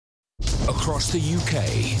across the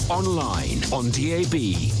UK, online, on DAB,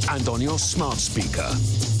 and on your smart speaker.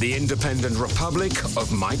 The Independent Republic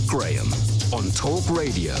of Mike Graham on Talk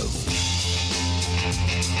Radio.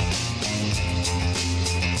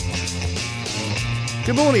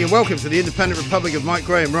 Good morning and welcome to the Independent Republic of Mike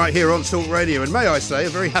Graham right here on Talk Radio. And may I say, a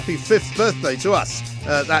very happy 5th birthday to us.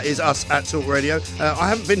 That is us at Talk Radio. I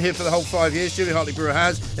haven't been here for the whole 5 years. Julie Hartley-Brewer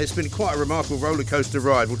has. It's been quite a remarkable roller coaster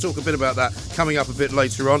ride. We'll talk a bit about that coming up a bit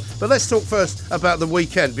later on. But let's talk first about the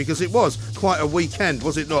weekend, because it was quite a weekend,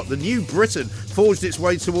 was it not? The new Britain forged its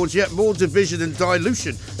way towards yet more division and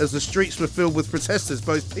dilution as the streets were filled with protesters,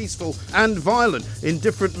 both peaceful and violent, in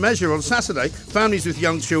different measure. On Saturday, families with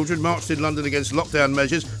young children marched in London against lockdown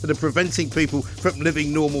measures that are preventing people from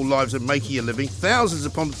living normal lives and making a living. Thousands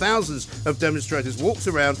upon thousands of demonstrators walked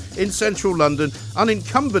around in central London,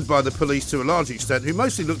 unencumbered by the police to a large extent, who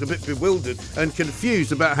mostly looked a bit bewildered and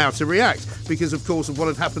confused about how to react because, of course, of what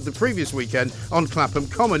had happened the previous weekend on Clapham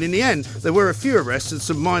Common. In the end, there were a few arrests and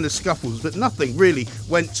some minor scuffles, but nothing really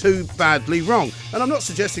went too badly wrong. And I'm not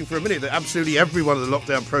suggesting for a minute that absolutely everyone at the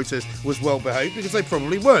lockdown protest was well behaved, because they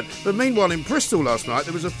probably weren't. But meanwhile, in Bristol last night,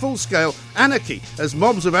 there was a full-scale anarchy as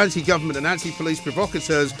mobs of anti-government and anti-police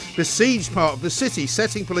provocateurs besieged part of the city,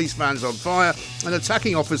 setting police vans on fire and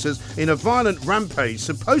attacking officers in a violent rampage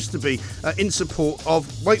supposed to be in support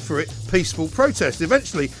of, wait for it, peaceful protest.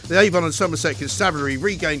 Eventually, the Avon and Somerset Constabulary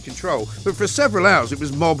regained control, but for several hours it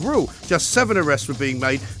was mob rule. Just 7 arrests were being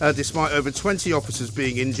made, despite over 20 officers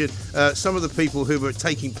being injured. Some of the people who were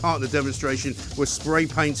taking part in the demonstration were spray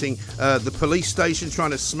painting the police station,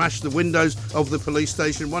 trying to smash the windows of the police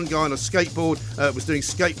station. One guy on a skateboard was doing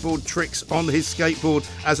skateboard tricks on his skateboard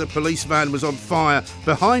as a police van was on fire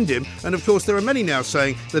behind him. And of course, there are many now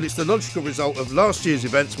saying that it's the logical result of last year's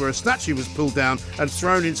events, where a statue was pulled down and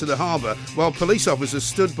thrown into the harbour while police officers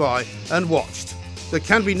stood by and watched. There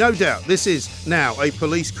can be no doubt this is now a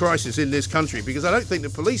police crisis in this country, because I don't think the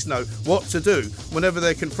police know what to do whenever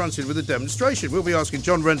they're confronted with a demonstration. We'll be asking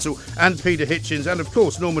John Rentoul and Peter Hitchens, and of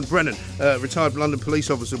course Norman Brennan, retired London police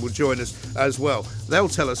officer, will join us as well. They'll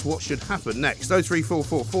tell us what should happen next.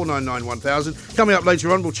 0344 499 1000. Coming up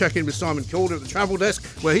later on, we'll check in with Simon Calder at the travel desk,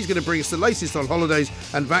 where he's going to bring us the latest on holidays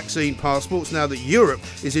and vaccine passports now that Europe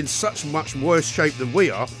is in such much worse shape than we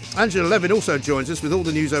are. Angela Levin also joins us with all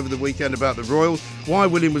the news over the weekend about the Royals, why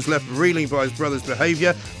William was left reeling by his brother's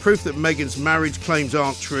behaviour, proof that Meghan's marriage claims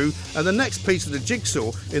aren't true, and the next piece of the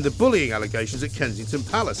jigsaw in the bullying allegations at Kensington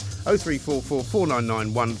Palace. 0344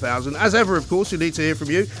 499 1000. As ever, of course, we need to hear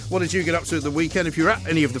from you. What did you get up to at the weekend? If you're at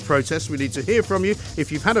any of the protests, we need to hear from you.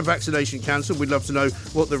 If you've had a vaccination cancelled, we'd love to know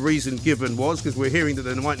what the reason given was, because we're hearing that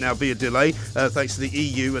there might now be a delay thanks to the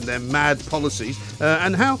EU and their mad policies.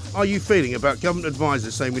 And how are you feeling about government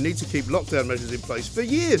advisors saying we need to keep lockdown measures in place for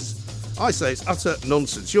years? I say it's utter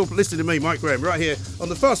nonsense. You're listening to me, Mike Graham, right here on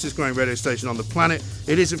the fastest growing radio station on the planet.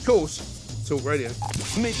 It is, of course, Talk Radio.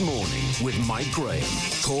 Mid-morning with Mike Graham.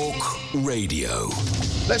 Talk Radio.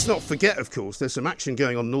 Let's not forget, of course, there's some action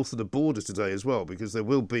going on north of the border today as well, because there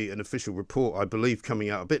will be an official report, I believe, coming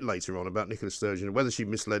out a bit later on about Nicola Sturgeon and whether she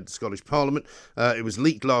misled the Scottish Parliament. It was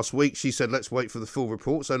leaked last week. She said, let's wait for the full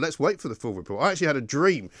report. So let's wait for the full report. I actually had a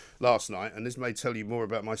dream last night, and this may tell you more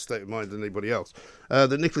about my state of mind than anybody else,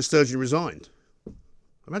 that Nicola Sturgeon resigned.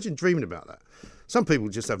 Imagine dreaming about that. Some people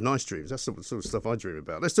just have nice dreams. That's the sort of stuff I dream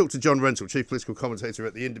about. Let's talk to John Rentoul, Chief Political Commentator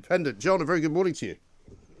at The Independent. John, a very good morning to you.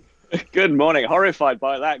 Good morning. Horrified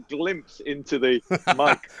by that glimpse into the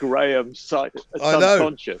Mike Graham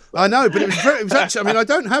subconscious. I know, but it was actually, I mean, I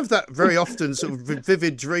don't have that very often sort of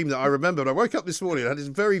vivid dream that I remember. But I woke up this morning and had this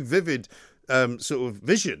very vivid sort of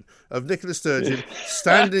vision of Nicola Sturgeon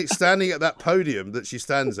standing at that podium that she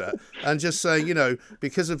stands at and just saying, you know,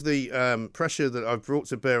 because of the pressure that I've brought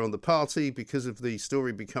to bear on the party, because of the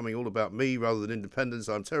story becoming all about me rather than independence,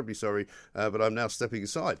 I'm terribly sorry, but I'm now stepping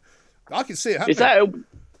aside. I can see it happening.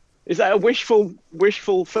 Is that a wish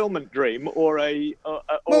fulfillment dream or a fear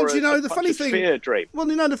dream? Well,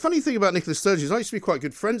 you know, the funny thing about Nicola Sturgeon is I used to be quite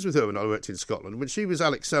good friends with her when I worked in Scotland. When she was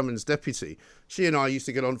Alex Salmond's deputy, she and I used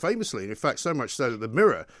to get on famously. In fact, so much so that the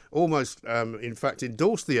Mirror almost,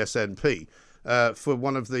 endorsed the SNP for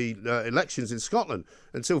one of the elections in Scotland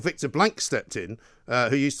until Victor Blank stepped in,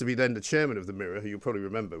 who used to be then the chairman of the Mirror, who you'll probably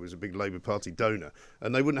remember was a big Labour Party donor,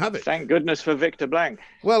 and they wouldn't have it. Thank goodness for Victor Blank.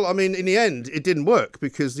 Well, I mean, in the end, it didn't work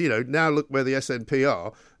because, you know, now look where the SNP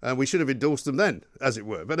are, and we should have endorsed them then, as it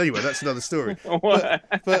were. But anyway, that's another story.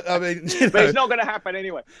 but I mean, you know. But it's not going to happen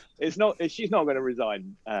anyway. She's not going to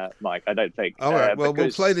resign, Mike. I don't think. All right. Well,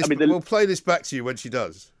 we'll play this. We'll play this back to you when she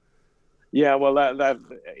does. Yeah, well,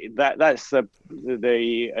 that's the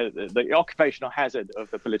occupational hazard of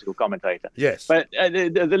the political commentator. Yes. But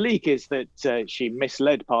the leak is that she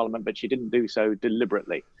misled Parliament, but she didn't do so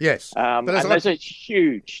deliberately. Yes. And there's a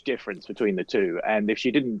huge difference between the two. And if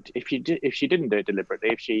she didn't do it deliberately,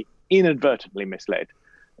 if she inadvertently misled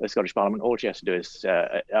the Scottish Parliament, all she has to do is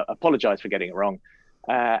apologise for getting it wrong.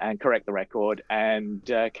 And correct the record and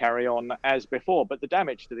carry on as before. But the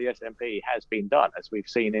damage to the SNP has been done, as we've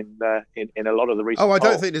seen in a lot of the recent I don't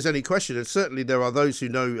polls. think there's any question. And certainly there are those who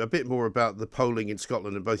know a bit more about the polling in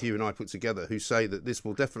Scotland, and both you and I put together, who say that this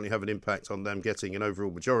will definitely have an impact on them getting an overall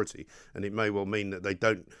majority. And it may well mean that they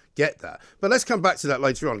don't get that. But let's come back to that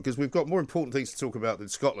later on, because we've got more important things to talk about than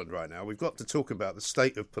Scotland right now. We've got to talk about the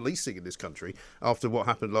state of policing in this country after what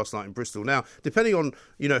happened last night in Bristol. Now, depending on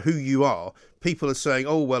who you are, people are saying,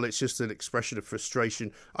 oh, well, it's just an expression of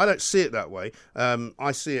frustration. I don't see it that way.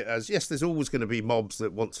 I see it as, yes, there's always going to be mobs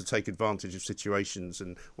that want to take advantage of situations,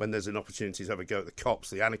 and when there's an opportunity to have a go at the cops,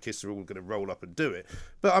 the anarchists are all going to roll up and do it.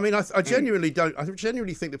 But, I mean, I genuinely don't. I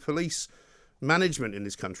genuinely think the police management in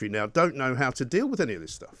this country now don't know how to deal with any of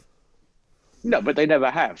this stuff. No, but they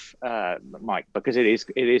never have, Mike, because it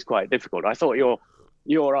is quite difficult. I thought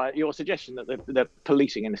your suggestion that the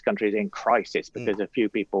policing in this country is in crisis because a few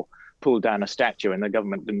people pulled down a statue and the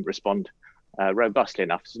government didn't respond robustly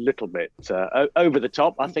enough. It's a little bit over the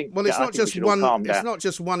top, I think. Well, it's not just one. It's not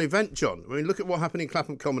just one event, John. I mean, look at what happened in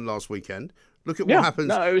Clapham Common last weekend. Look at what happens.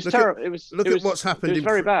 No, it was terrible. Look at what's happened. It was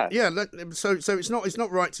very bad. Yeah. So it's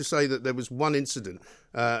not right to say that there was one incident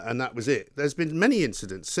and that was it. There's been many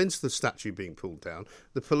incidents since the statue being pulled down.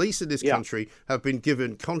 The police in this country have been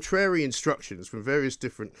given contrary instructions from various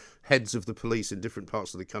different heads of the police in different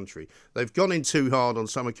parts of the country. They've gone in too hard on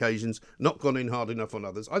some occasions, not gone in hard enough on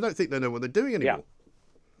others. I don't think they know what they're doing anymore.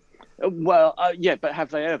 Yeah. Well, but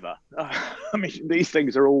have they ever? I mean, these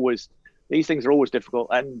things are always difficult,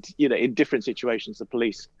 and in different situations, the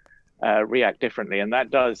police react differently, and that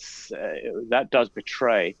does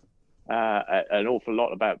betray an awful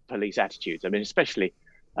lot about police attitudes. I mean, especially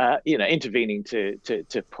intervening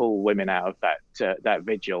to pull women out of that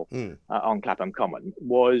vigil on Clapham Common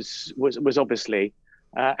was obviously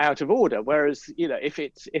out of order. Whereas if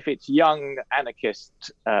it's young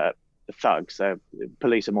anarchist thugs,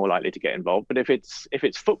 police are more likely to get involved. But if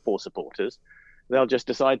it's football supporters, they'll just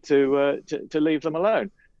decide to leave them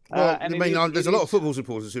alone. Well, there's a lot of football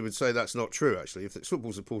supporters who would say that's not true. Actually, if it's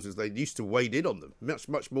football supporters, they used to wade in on them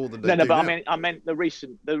much more than they do now. But I meant the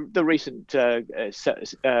recent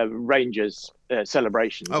Rangers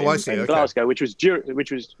celebrations in Glasgow, which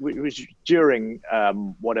was during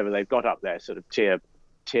whatever they've got up there, sort of tier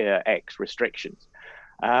X restrictions.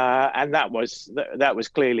 And that was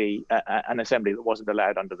clearly an assembly that wasn't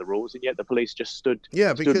allowed under the rules, and yet the police just stood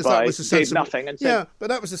because by, that was did nothing, and said, but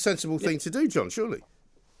that was a sensible thing to do, John. Surely.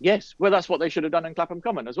 Yes, well, that's what they should have done in Clapham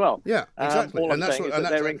Common as well. Yeah, exactly. All I'm saying is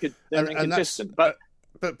that they're inconsistent. But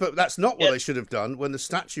that's not what they should have done when the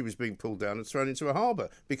statue was being pulled down and thrown into a harbour,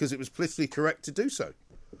 because it was politically correct to do so.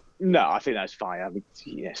 No, I think that's fine. I mean,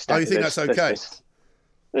 you think that's okay?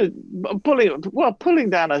 Pulling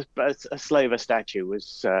down a slaver statue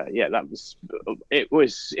was it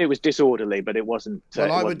was disorderly, but it wasn't.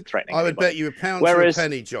 Wasn't threatening. I would bet you a pound to a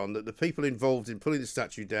penny, John, that the people involved in pulling the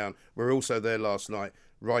statue down were also there last night,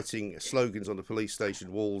 writing slogans on the police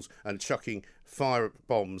station walls and chucking fire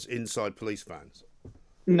bombs inside police vans.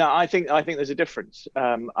 No, I think there's a difference.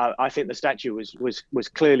 I think the statue was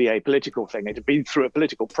clearly a political thing. It had been through a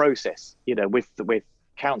political process, with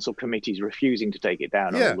council committees refusing to take it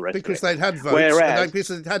down. And all the rest because of it. they'd had votes. Because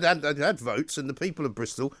they'd had votes, and the people of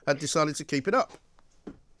Bristol had decided to keep it up.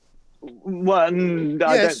 Well, I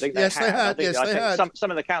don't think they had. They had.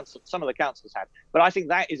 Some of the councils had, but I think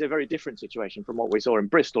that is a very different situation from what we saw in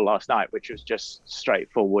Bristol last night, which was just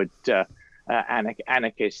straightforward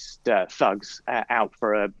anarchist thugs out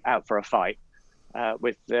for a fight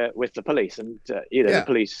with the police, and the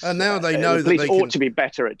police. And now they know the police ought to be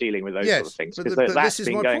better at dealing with those sort of things, because that's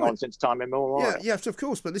been going on since time immemorial. Yes, of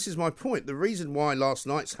course. But this is my point. The reason why last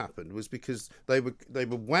night's happened was because they were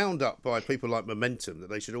wound up by people like Momentum that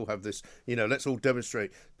they should all have this. Let's all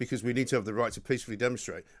demonstrate because we need to have the right to peacefully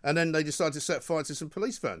demonstrate. And then they decided to set fire to some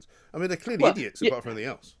police vans. I mean, they're clearly idiots apart from anything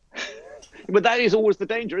else. But that is always the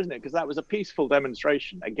danger, isn't it? Because that was a peaceful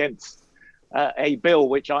demonstration against a bill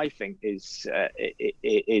which I think is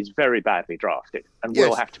very badly drafted and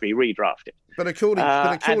will have to be redrafted. But according to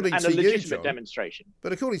a you, legitimate John, demonstration.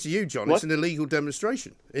 But according to you, John, it's an illegal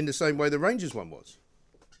demonstration in the same way the Rangers one was.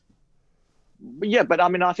 Yeah, but I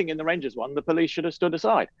mean, I think in the Rangers one, the police should have stood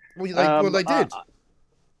aside. Well, they did.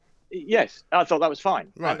 Yes, I thought that was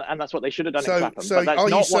fine, Right. and that's what they should have done So- in Clapham. so but that's are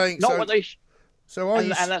you not saying- what, not so- what they. So are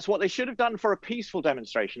you? And that's what they should have done for a peaceful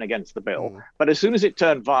demonstration against the bill. But as soon as it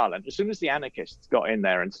turned violent, as soon as the anarchists got in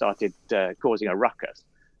there and started causing a ruckus,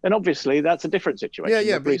 then obviously that's a different situation.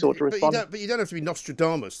 Yeah, The police ought to respond. But you don't have to be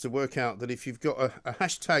Nostradamus to work out that if you've got a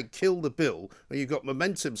hashtag kill the bill, or you've got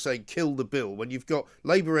momentum saying kill the bill, when you've got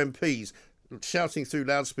Labour MPs shouting through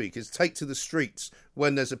loudspeakers, take to the streets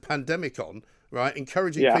when there's a pandemic on, right,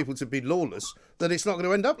 encouraging people to be lawless, then it's not going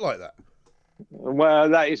to end up like that. Well,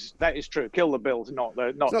 that is true. Kill the bill is not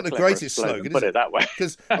the greatest slogan, put it that way.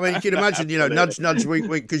 Because I mean, you can imagine, nudge, nudge, wink,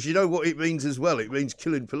 wink. Because you know what it means as well. It means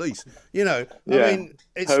killing police. I mean,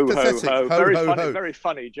 it's pathetic. Ho, ho. Ho, funny, ho. very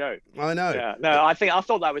funny joke. I know. Yeah. No, I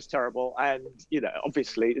thought that was terrible, and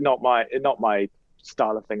obviously not my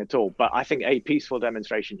style of thing at all. But I think a peaceful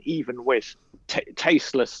demonstration, even with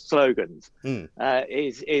tasteless slogans,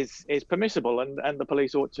 is permissible, and the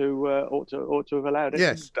police ought to have allowed it.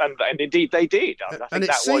 Yes, and indeed they did. I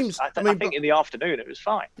think in the afternoon it was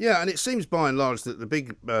fine. Yeah, and it seems by and large that the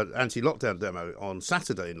big anti-lockdown demo on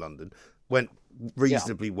Saturday in London went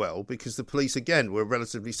reasonably well, because the police again were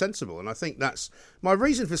relatively sensible. And I think that's my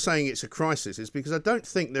reason for saying it's a crisis, is because I don't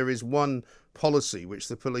think there is one policy which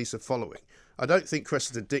the police are following. I don't think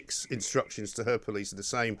Cressida Dick's instructions to her police are the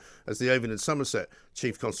same as the Avon and Somerset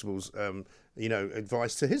Chief Constable's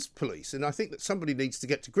advice to his police, and I think that somebody needs to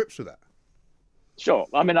get to grips with that. Sure.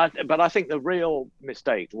 I mean, I think the real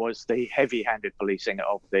mistake was the heavy-handed policing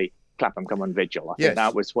of the Clapham Common Vigil. I think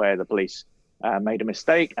that was where the police made a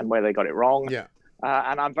mistake and where they got it wrong. Yeah.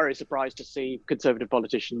 And I'm very surprised to see Conservative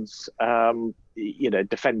politicians,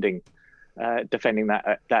 defending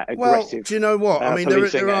that aggressive. Well, do you know what? I mean,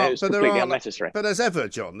 unnecessary. But as ever,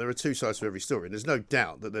 John, there are two sides to every story. And there's no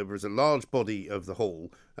doubt that there was a large body of the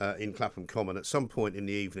hall in Clapham Common at some point in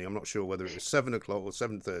the evening. I'm not sure whether it was 7 o'clock or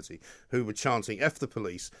 7:30, who were chanting "F the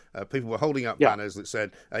police." People were holding up banners that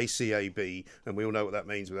said ACAB, and we all know what that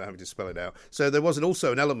means without having to spell it out. So there was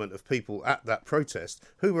also an element of people at that protest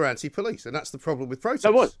who were anti-police, and that's the problem with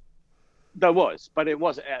protests. There was, but it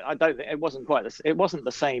was. I don't think it wasn't quite. It wasn't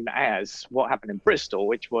the same as what happened in Bristol,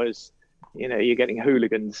 which was, you're getting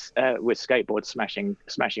hooligans with skateboards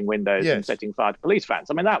smashing windows and setting fire to police vans.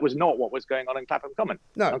 I mean, that was not what was going on in Clapham Common.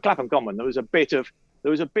 No, on Clapham Common there was a bit of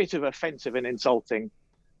offensive and insulting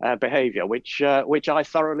behaviour, which I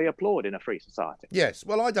thoroughly applaud in a free society. Yes,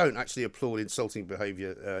 well, I don't actually applaud insulting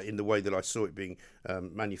behaviour in the way that I saw it being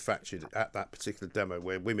manufactured at that particular demo,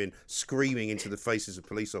 where women screaming into the faces of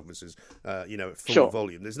police officers, at full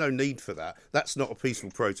volume. There's no need for that. That's not a peaceful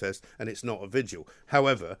protest, and it's not a vigil.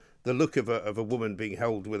 However, the look of a woman being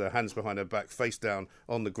held with her hands behind her back, face down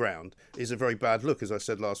on the ground, is a very bad look, as I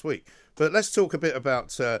said last week. But let's talk a bit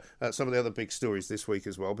about some of the other big stories this week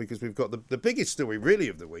as well, because we've got the biggest story really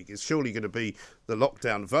of the week is surely going to be the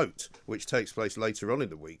lockdown vote, which takes place later on in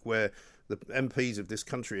the week, where the MPs of this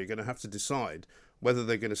country are going to have to decide whether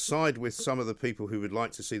they're going to side with some of the people who would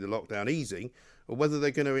like to see the lockdown easing, or whether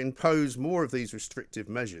they're going to impose more of these restrictive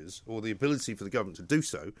measures, or the ability for the government to do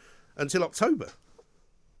so, until October.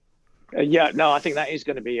 I think that is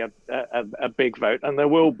going to be a big vote, and there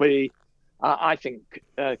will be, I think,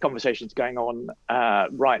 conversations going on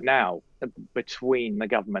right now between the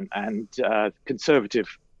government and Conservative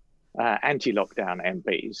anti-lockdown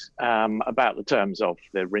MPs about the terms of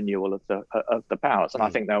the renewal of the powers, and I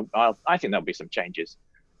think there'll be some changes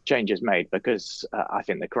made, because I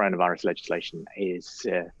think the coronavirus legislation is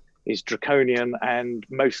draconian and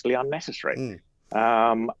mostly unnecessary.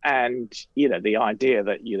 And the idea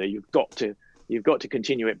that you've got to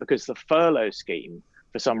continue it because the furlough scheme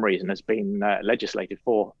for some reason has been legislated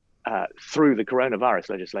for through the coronavirus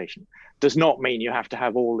legislation does not mean you have to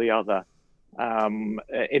have all the other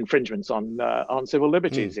infringements on civil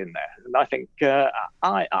liberties in there. And I think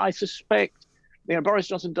I suspect Boris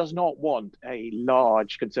Johnson does not want a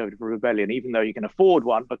large Conservative rebellion, even though you can afford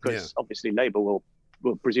one, because obviously Labour will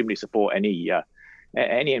presumably support any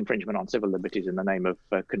infringement on civil liberties in the name of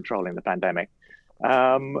controlling the pandemic.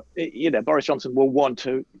 Boris Johnson will want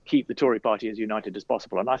to keep the Tory party as united as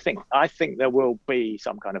possible, and I think there will be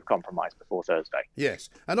some kind of compromise before Thursday. Yes,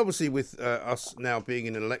 and obviously with us now being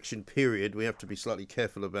in an election period, we have to be slightly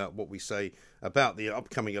careful about what we say about the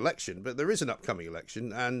upcoming election. But there is an upcoming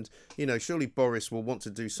election, and surely Boris will want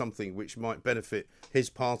to do something which might benefit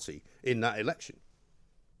his party in that election.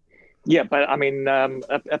 Yeah, but I mean,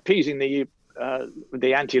 appeasing the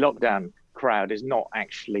anti-lockdown crowd is not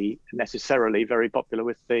actually necessarily very popular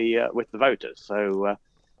with the voters. So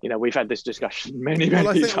we've had this discussion many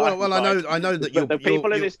times. I know that the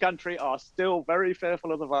people in this country are still very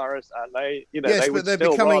fearful of the virus, and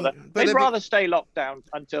they'd rather stay locked down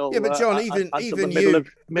until the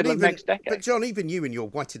middle of next decade. But John, even you in your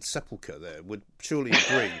whited sepulchre there would surely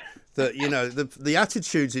agree that the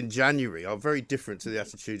attitudes in January are very different to the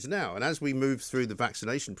attitudes now. And as we move through the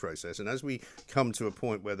vaccination process, and as we come to a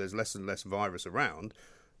point where there's less and less virus around,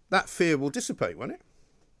 that fear will dissipate, won't it?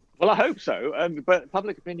 Well, I hope so, but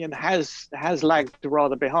public opinion has lagged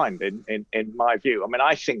rather behind, in my view. I mean,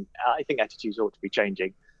 I think attitudes ought to be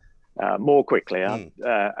changing more quickly, and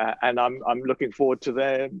I'm looking forward to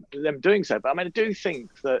them doing so. But I mean, I do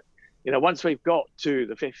think that once we've got to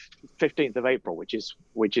the 15th of April, which is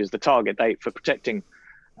the target date for protecting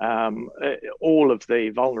all of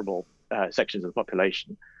the vulnerable sections of the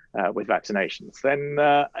population with vaccinations, then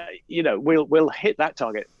we'll hit that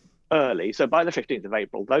target early. So by the 15th of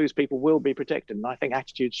April, those people will be protected. And I think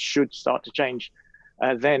attitudes should start to change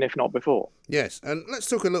then, if not before. Yes. And let's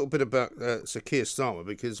talk a little bit about Sir Keir Starmer,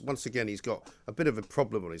 because once again, he's got a bit of a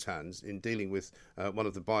problem on his hands in dealing with one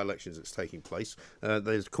of the by-elections that's taking place.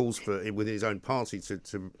 There's calls for within his own party to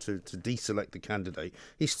deselect the candidate.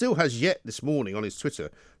 He still has yet this morning on his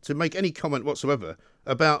Twitter to make any comment whatsoever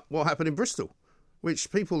about what happened in Bristol, which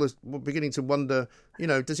people are beginning to wonder,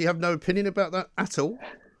 does he have no opinion about that at all?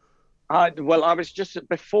 Well, I was just,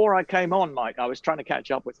 before I came on, Mike, I was trying to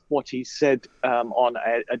catch up with what he said on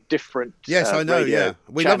a different Yes, I know, yeah.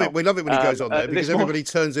 We channel. love it when he goes on there, because everybody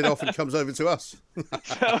turns it off and comes over to us.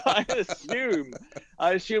 So I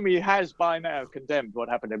assume he has by now condemned what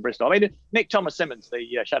happened in Bristol. I mean, Nick Thomas-Symonds, the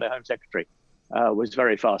Shadow Home Secretary, was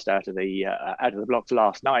very fast out of the blocks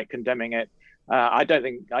last night, condemning it. I don't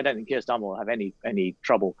think Keir Starmer will have any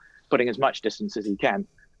trouble putting as much distance as he can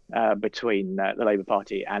between the Labour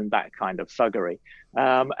Party and that kind of thuggery.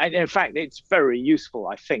 And in fact, it's very useful,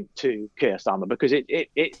 I think, to Keir Starmer, because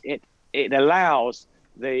it allows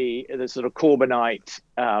the sort of Corbynite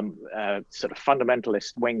sort of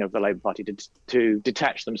fundamentalist wing of the Labour Party to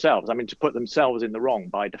detach themselves. I mean, to put themselves in the wrong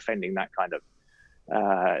by defending that kind of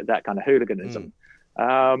hooliganism.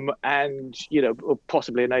 And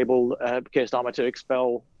possibly enable Keir Starmer to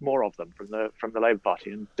expel more of them from the Labour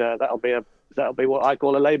Party, and that'll be what I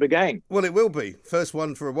call a Labour gain. Well, it will be first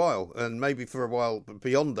one for a while, and maybe for a while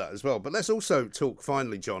beyond that as well. But let's also talk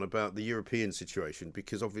finally, John, about the European situation,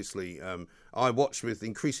 because obviously I watch with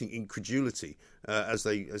increasing incredulity as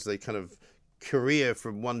they kind of career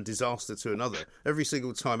from one disaster to another. Every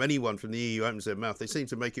single time anyone from the EU opens their mouth, they seem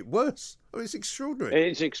to make it worse. I mean, it's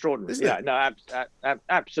extraordinary. It's extraordinary. Isn't it? No,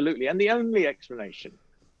 absolutely. And the only explanation,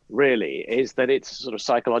 really, is that it's sort of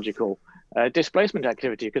psychological displacement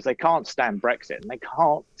activity, because they can't stand Brexit, and they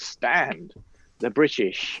can't stand the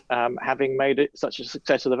British having made it such a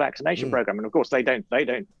success of the vaccination program. And of course, they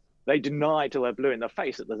deny till they're blue in the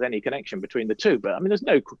face that there's any connection between the two. But I mean, there's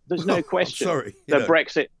no question that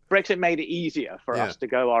Brexit made it easier for us to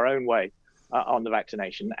go our own way on the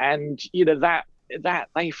vaccination, and that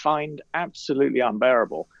they find absolutely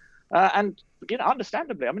unbearable. And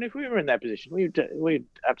understandably, I mean, if we were in their position, we'd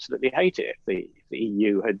absolutely hate it if the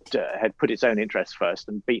EU had put its own interests first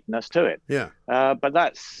and beaten us to it. Yeah. But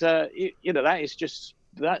that's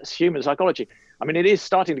that's human psychology. I mean, it is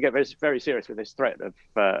starting to get very, very serious with this threat of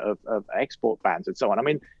export bans and so on. I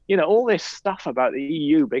mean, all this stuff about the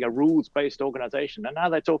EU being a rules-based organisation, and now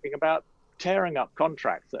they're talking about tearing up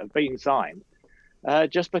contracts that have been signed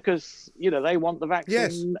just because they want the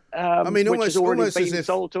vaccine. Yes. I mean, which has already been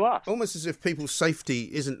sold to us. Almost as if people's safety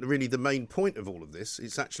isn't really the main point of all of this.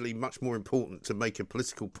 It's actually much more important to make a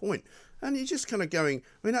political point. And you're just kind of going,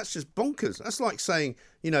 I mean, that's just bonkers. That's like saying,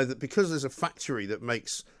 that because there's a factory that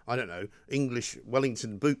makes, I don't know, English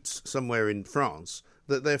Wellington boots somewhere in France,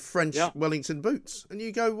 that they're French Wellington boots. And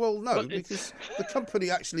you go, well, no, because the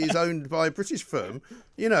company actually is owned by a British firm.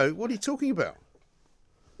 What are you talking about?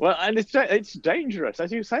 Well, and it's dangerous,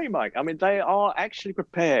 as you say, Mike. I mean, they are actually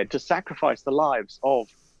prepared to sacrifice the lives of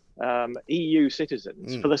EU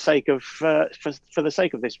citizens for the sake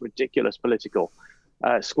of this ridiculous political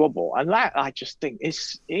squabble, and that I just think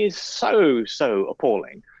is so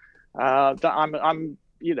appalling that I'm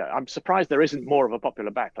surprised there isn't more of a popular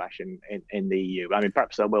backlash in the EU. I mean,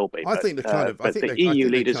 perhaps there will be. I think the EU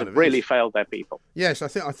leaders have really failed their people. Yes, I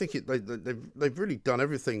think they've really done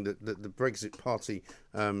everything that the Brexit Party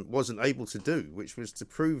wasn't able to do, which was to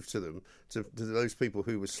prove to them, to those people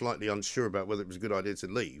who were slightly unsure about whether it was a good idea to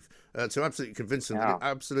leave, to absolutely convince them that it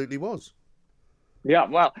absolutely was. Yeah,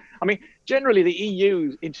 well, I mean, generally the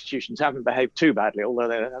EU institutions haven't behaved too badly, although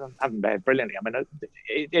they haven't behaved brilliantly. I mean,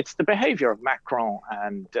 it's the behaviour of Macron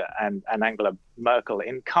and Angela Merkel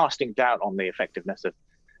in casting doubt on the effectiveness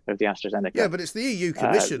AstraZeneca. Yeah, but it's the EU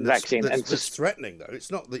Commission vaccine that's threatening, though.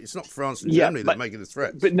 It's not France and Germany that are making the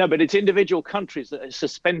threats. But it's individual countries that have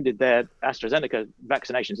suspended their AstraZeneca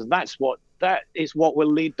vaccinations, and that is what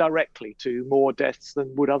will lead directly to more deaths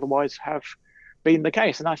than would otherwise have been the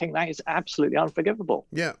case. And I think that is absolutely unforgivable.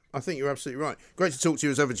 Yeah, I think you're absolutely right. Great to talk to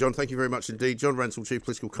you as ever, John. Thank you very much indeed. John Rentoul, Chief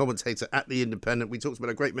Political Commentator at The Independent. We talked about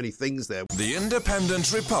a great many things there. The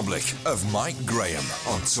Independent Republic of Mike Graham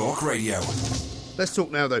on Talk Radio. Let's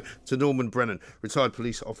talk now, though, to Norman Brennan, retired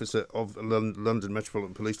police officer of London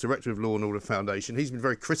Metropolitan Police, Director of Law and Order Foundation. He's been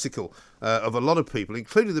very critical of a lot of people,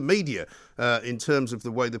 including the media, in terms of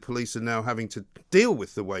the way the police are now having to deal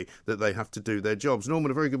with the way that they have to do their jobs. Norman,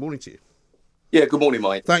 a very good morning to you. Yeah, good morning,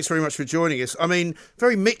 Mike. Thanks very much for joining us. I mean,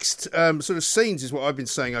 very mixed sort of scenes is what I've been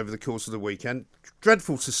saying over the course of the weekend.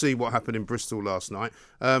 Dreadful to see what happened in Bristol last night.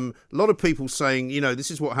 A lot of people saying,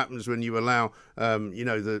 this is what happens when you allow,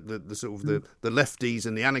 the sort of the lefties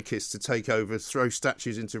and the anarchists to take over, throw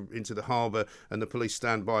statues into the harbour, and the police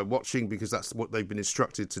stand by watching because that's what they've been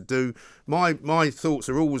instructed to do. My thoughts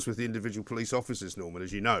are always with the individual police officers, Norman,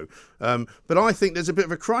 as you know. But I think there's a bit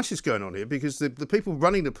of a crisis going on here because the people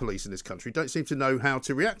running the police in this country don't seem to know how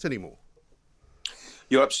to react anymore.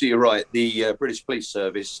 You're absolutely right. The British Police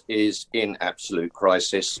Service is in absolute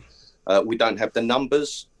crisis. We don't have the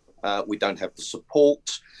numbers, we don't have the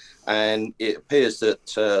support, and it appears that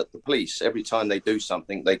the police, every time they do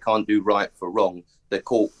something, they can't do right for wrong. They're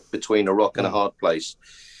caught between a rock and a hard place.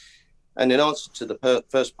 And in answer to the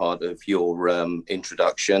first part of your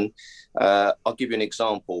introduction, I'll give you an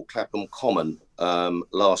example. Clapham Common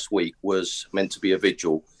last week was meant to be a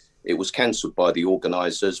vigil. It was cancelled by the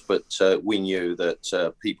organisers, but we knew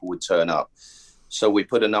that people would turn up. So we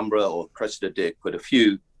put Cressida Dick put a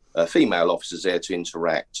few female officers there to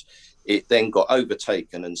interact. It then got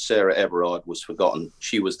overtaken and Sarah Everard was forgotten.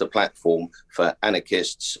 She was the platform for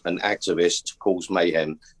anarchists and activists to cause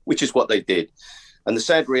mayhem, which is what they did. And the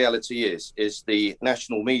sad reality is the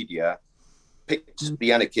national media picked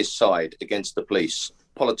the anarchist side against the police.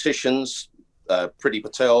 Politicians, Priti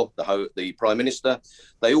Patel, the Prime Minister,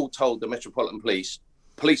 they all told the Metropolitan Police,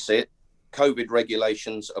 police it, COVID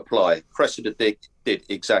regulations apply. Cressida Dick did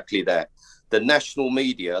exactly that. The national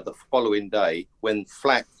media the following day, when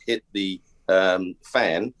flak hit the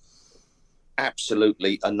fan,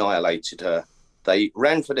 absolutely annihilated her. They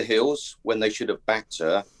ran for the hills when they should have backed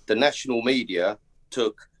her. The national media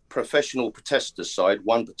took professional protesters' side,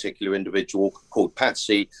 one particular individual called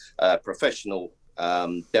Patsy, professional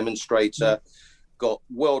demonstrator, got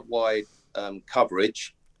worldwide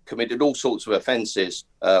coverage, committed all sorts of offences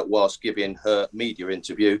whilst giving her media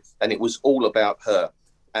interview, and it was all about her.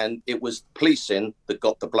 And it was policing that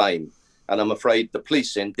got the blame. And I'm afraid the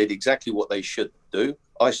policing did exactly what they should do.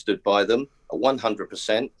 I stood by them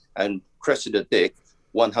 100%, and Cressida Dick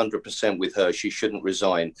 100% with her. She shouldn't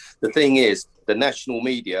resign. The thing is, the national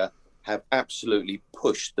media have absolutely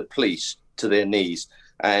pushed the police to their knees,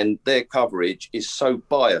 and their coverage is so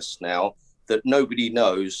biased now that nobody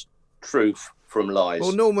knows truth from lies.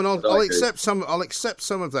 Well, Norman, I'll accept some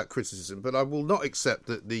of that criticism, but I will not accept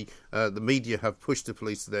that the media have pushed the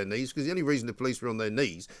police to their knees, because the only reason the police were on their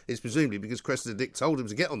knees is presumably because Cressida Dick told them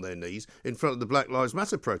to get on their knees in front of the Black Lives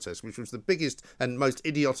Matter protest, which was the biggest and most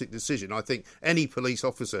idiotic decision I think any police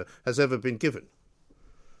officer has ever been given.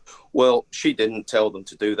 Well, she didn't tell them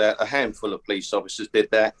to do that. A handful of police officers did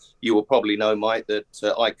that. You will probably know, Mike, that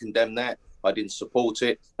I condemn that. I didn't support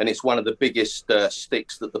it. And it's one of the biggest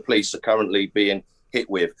sticks that the police are currently being hit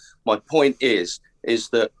with. My point is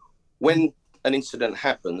that when an incident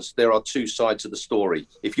happens, there are two sides of the story.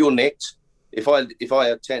 If you're nicked, if I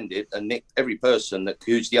attended and nicked every person that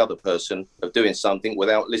accused the other person of doing something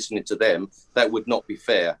without listening to them, that would not be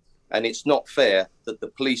fair. And it's not fair that the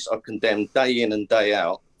police are condemned day in and day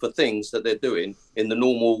out for things that they're doing in the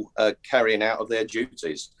normal carrying out of their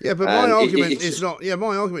duties. Yeah, but my argument is not. Yeah,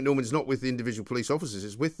 my argument, Norman, is not with the individual police officers.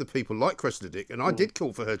 It's with the people like Cressida Dick, and I did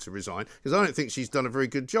call for her to resign because I don't think she's done a very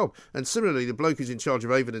good job. And similarly, the bloke who's in charge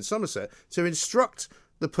of Avon and Somerset to instruct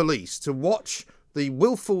the police to watch the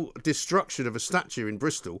willful destruction of a statue in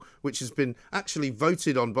Bristol, which has been actually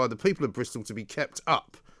voted on by the people of Bristol to be kept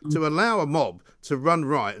up, to allow a mob to run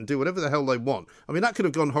riot and do whatever the hell they want. I mean, that could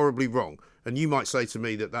have gone horribly wrong. And you might say to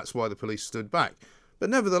me that that's why the police stood back. But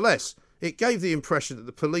nevertheless, it gave the impression that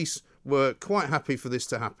the police were quite happy for this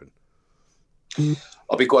to happen.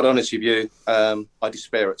 I'll be quite honest with you. I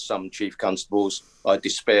despair at some chief constables. I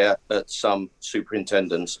despair at some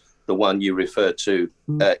superintendents, the one you referred to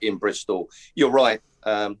in Bristol. You're right.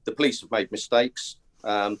 The police have made mistakes.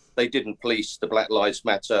 They didn't police the Black Lives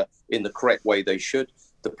Matter in the correct way they should.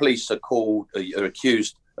 The police are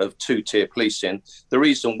accused of two-tier policing. The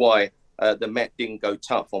reason why the Met didn't go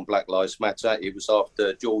tough on Black Lives Matter, it was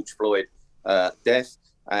after George Floyd death,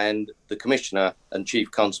 and the Commissioner and Chief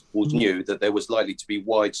Constables knew that there was likely to be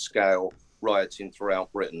wide-scale rioting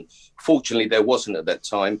throughout Britain. Fortunately, there wasn't at that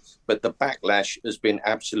time, but the backlash has been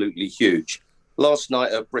absolutely huge. Last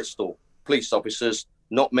night at Bristol, police officers,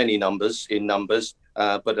 not many numbers,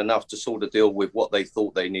 but enough to sort of deal with what they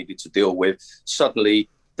thought they needed to deal with. Suddenly,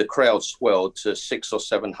 the crowd swelled to 600 or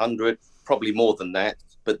 700, probably more than that,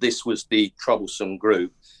 but this was the troublesome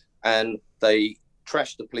group. And they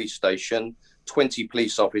trashed the police station. 20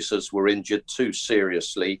 police officers were injured, 2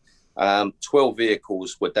 seriously. 12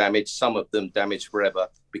 vehicles were damaged, some of them damaged forever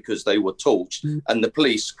because they were torched, and the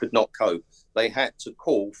police could not cope. They had to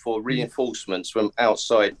call for reinforcements from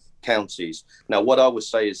outside counties. Now, what I would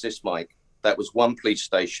say is this, Mike, that was one police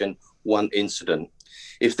station, one incident.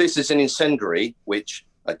 If this is an incendiary, which,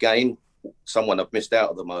 again, someone I've missed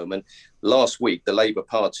out at the moment, last week the Labour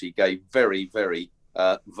Party gave very, very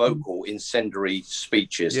vocal incendiary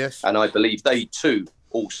speeches. Yes. And I believe they too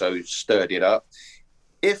also stirred it up.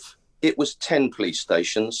 If it was 10 police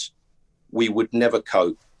stations, we would never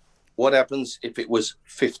cope. What happens if it was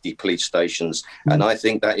 50 police stations? And I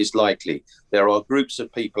think that is likely. There are groups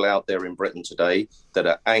of people out there in Britain today that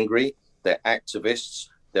are angry, they're activists,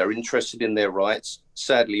 they're interested in their rights.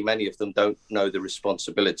 Sadly, many of them don't know the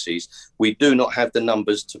responsibilities. We do not have the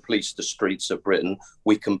numbers to police the streets of Britain.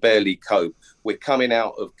 We can barely cope. We're coming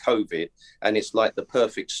out of COVID, and it's like the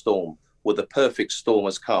perfect storm. Well, the perfect storm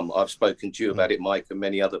has come. I've spoken to you about it, Mike, and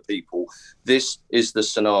many other people. This is the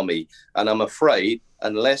tsunami. And I'm afraid,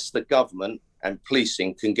 unless the government and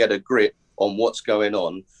policing can get a grip on what's going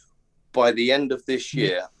on, by the end of this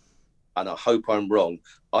year, and I hope I'm wrong,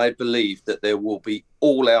 I believe that there will be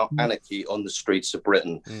all-out anarchy on the streets of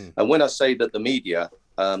Britain. And when I say that the media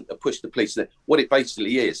push the police, what it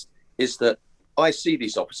basically is that I see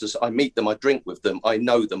these officers, I meet them, I drink with them, I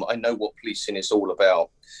know what policing is all about.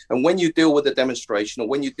 And when you deal with a demonstration or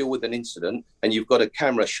when you deal with an incident and you've got a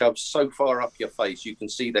camera shoved so far up your face, you can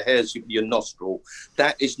see the hairs of your nostril,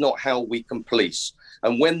 that is not how we can police.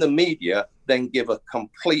 And when the media then give a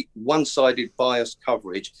complete one-sided biased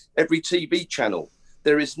coverage, every TV channel,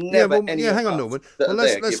 there is never any. Yeah, hang on, Norman. Well,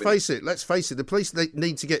 let's face it. The police, they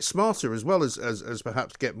need to get smarter as well as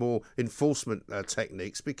perhaps get more enforcement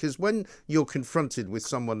techniques. Because when you're confronted with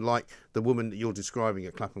someone like the woman that you're describing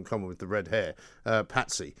at Clapham Common with the red hair,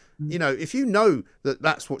 Patsy, you know, if you know that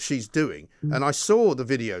that's what she's doing, and I saw the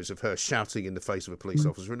videos of her shouting in the face of a police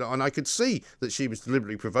officer, and I could see that she was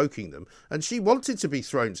deliberately provoking them, and she wanted to be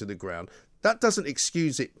thrown to the ground. That doesn't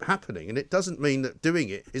excuse it happening, and it doesn't mean that doing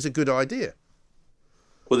it is a good idea.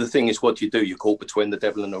 Well, the thing is, what do? You're caught between the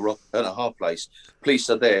devil and a hard place. Police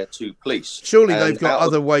are there to police. Surely they've got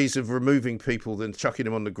other ways of removing people than chucking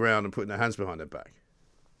them on the ground and putting their hands behind their back.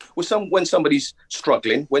 Well, when somebody's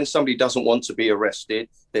struggling, when somebody doesn't want to be arrested,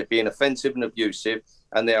 they're being offensive and abusive,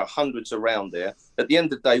 and there are hundreds around there. At the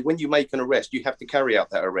end of the day, when you make an arrest, you have to carry out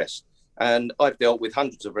that arrest. And I've dealt with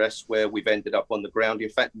hundreds of arrests where we've ended up on the ground. In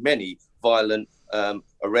fact, many violent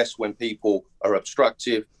arrests when people are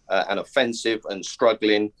obstructive and offensive and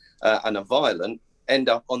struggling and are violent end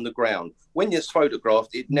up on the ground. When it's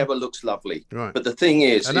photographed, it never looks lovely. Right. But the thing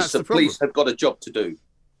is the police have got a job to do.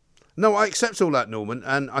 No, I accept all that, Norman,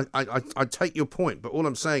 and I take your point, but all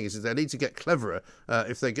I'm saying is they need to get cleverer.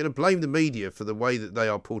 If they're going to blame the media for the way that they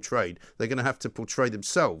are portrayed, they're going to have to portray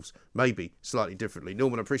themselves, maybe, slightly differently.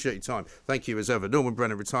 Norman, I appreciate your time. Thank you, as ever. Norman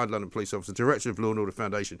Brennan, retired London police officer, director of Law and Order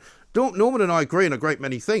Foundation. Norman and I agree on a great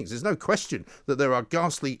many things. There's no question that there are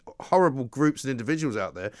ghastly, horrible groups and individuals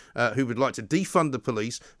out there who would like to defund the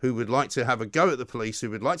police, who would like to have a go at the police,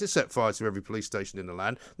 who would like to set fire to every police station in the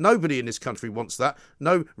land. Nobody in this country wants that.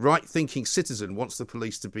 No right-thinking citizen wants the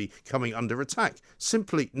police to be coming under attack.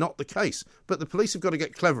 Simply not the case. But the police have got to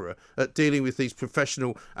get cleverer at dealing with these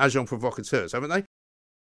professional agents provocateurs, haven't they?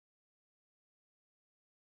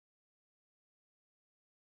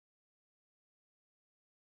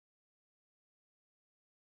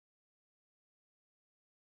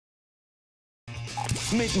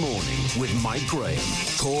 Mid-morning with Mike Graham.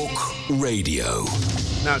 Talk Radio.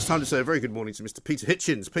 Now it's time to say a very good morning to Mr. Peter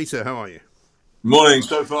Hitchens. Peter, how are you? Morning.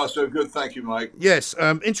 So far, so good. Thank you, Mike. Yes,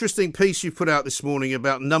 interesting piece you put out this morning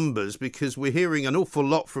about numbers, because we're hearing an awful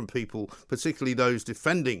lot from people, particularly those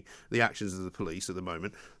defending the actions of the police at the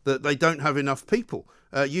moment, that they don't have enough people.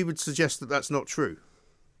 You would suggest that that's not true?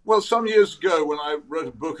 Well, some years ago, when I wrote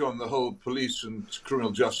a book on the whole police and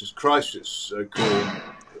criminal justice crisis called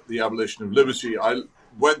The Abolition of Liberty, I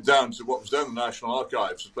went down to what was then the National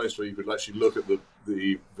Archives, a place where you could actually look at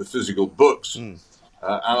the physical books.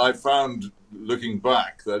 And I found, looking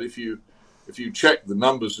back, that if you check the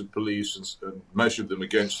numbers of police and measured them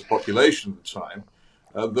against the population at the time,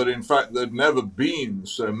 that in fact there'd never been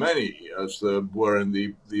so many as there were in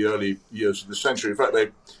the early years of the century. In fact, they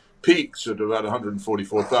peaked at about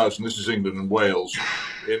 144,000. This is England and Wales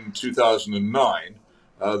in 2009.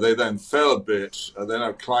 They then fell a bit. They're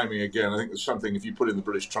now climbing again. I think there's something, if you put in the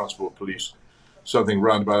British Transport Police, something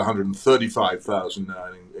around about 135,000 now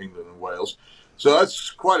in England and Wales. So that's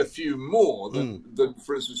quite a few more than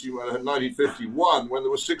for instance, you had in 1951 when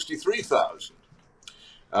there were 63,000.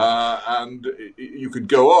 And you could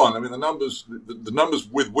go on. I mean, the numbers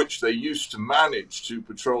with which they used to manage to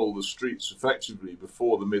patrol the streets effectively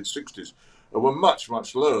before the mid-60s were much,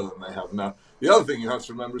 much lower than they have now. The other thing you have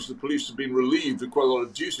to remember is the police have been relieved of quite a lot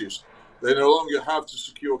of duties. They no longer have to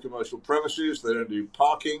secure commercial premises. They don't do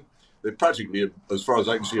parking. They practically, as far as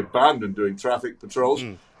I can see, abandoned doing traffic patrols.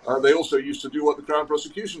 They also used to do what the Crown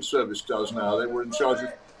Prosecution Service does now. They were in charge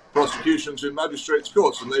of prosecutions in magistrates'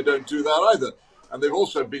 courts, and they don't do that either. And they've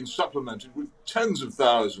also been supplemented with tens of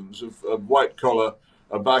thousands of white-collar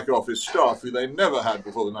back office staff who they never had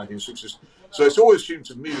before the 1960s. So it's always seemed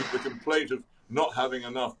to me that the complaint of not having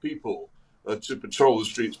enough people to patrol the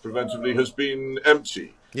streets preventively has been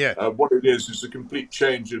empty. Yeah. What it is a complete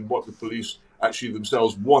change in what the police actually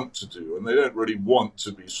themselves want to do, and they don't really want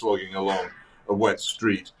to be slogging along a wet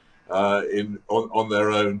street on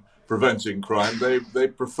their own, preventing crime. They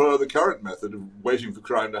prefer the current method of waiting for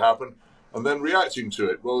crime to happen and then reacting to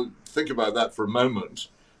it. Well, think about that for a moment.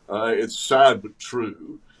 It's sad but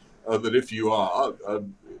true that if you are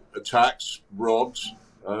attacked, robbed,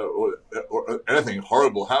 or anything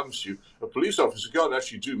horrible happens to you, a police officer can't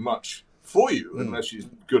actually do much for you unless she's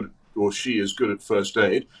good or she is good at first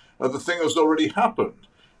aid. The thing has already happened,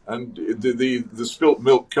 and the spilt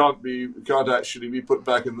milk can't actually be put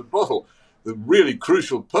back in the bottle. The really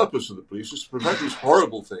crucial purpose of the police is to prevent these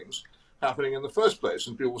horrible things happening in the first place.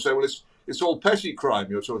 And people will say, well, it's all petty crime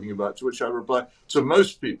you're talking about, to which I reply, to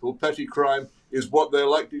most people, petty crime is what they're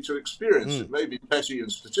likely to experience. It may be petty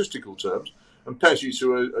in statistical terms and petty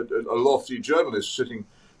to a lofty journalist sitting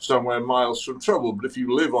somewhere miles from trouble. But if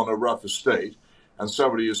you live on a rough estate and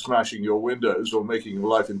somebody is smashing your windows or making your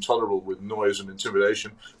life intolerable with noise and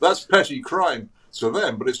intimidation, that's petty crime to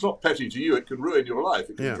them, but it's not petty to you. It can ruin your life.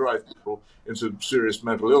 It can drive people into serious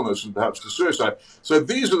mental illness and perhaps to suicide. So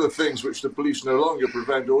these are the things which the police no longer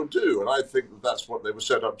prevent or do, and I think that that's what they were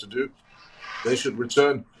set up to do. They should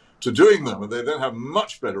return to doing them, and they then have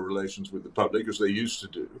much better relations with the public, as they used to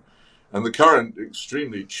do. And the current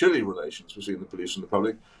extremely chilly relations between the police and the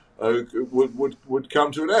public would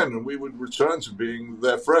come to an end, and we would return to being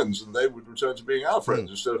their friends, and they would return to being our friends,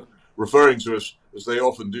 instead of referring to us, as they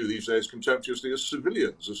often do these days, contemptuously as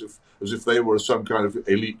civilians, as if they were some kind of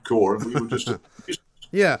elite corps, and we were just...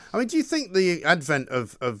 Yeah, I mean, do you think the advent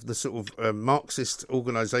of the sort of Marxist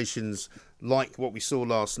organisations like what we saw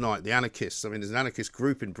last night, the anarchists, I mean, there's an anarchist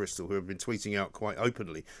group in Bristol who have been tweeting out quite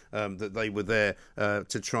openly that they were there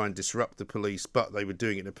to try and disrupt the police, but they were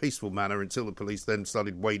doing it in a peaceful manner until the police then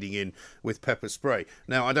started wading in with pepper spray.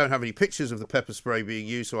 Now, I don't have any pictures of the pepper spray being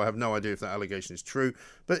used, so I have no idea if that allegation is true,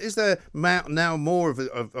 but is there now more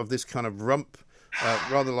of this kind of rump,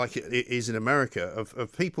 rather like it is in America,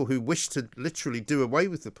 of people who wish to literally do away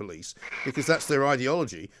with the police because that's their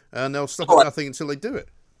ideology, and they'll stop at nothing until they do it?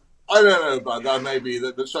 I don't know about that. Maybe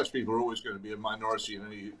that such people are always going to be a minority in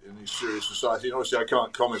any serious society. And obviously, I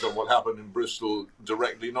can't comment on what happened in Bristol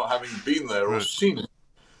directly, not having been there or seen it.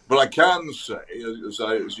 But I can say,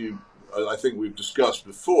 I think we've discussed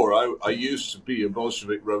before, I used to be a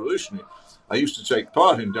Bolshevik revolutionary. I used to take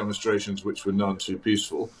part in demonstrations which were none too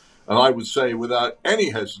peaceful. And I would say without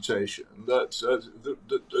any hesitation that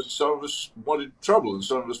some of us wanted trouble and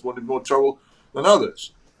some of us wanted more trouble than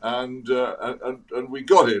others. And we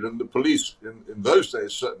got it. And the police in those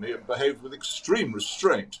days certainly behaved with extreme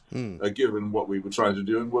restraint, given what we were trying to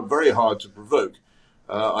do, and were very hard to provoke.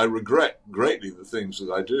 I regret greatly the things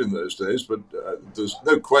that I did in those days, but there's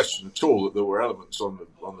no question at all that there were elements on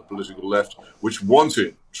the political left which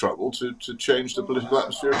wanted trouble to change the political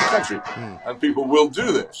atmosphere of the country. And people will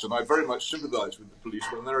do this, and I very much sympathise with the police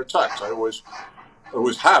when they're attacked. I always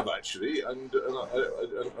have, actually, and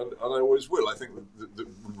I always will. I think that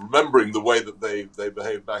remembering the way that they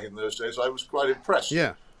behaved back in those days, I was quite impressed.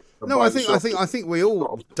 Yeah. No, I think we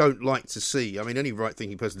all don't like to see. I mean, any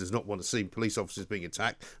right-thinking person does not want to see police officers being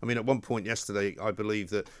attacked. I mean, at one point yesterday, I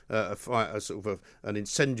believe that an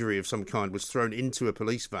incendiary of some kind was thrown into a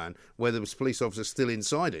police van where there was police officers still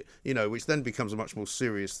inside it. You know, which then becomes a much more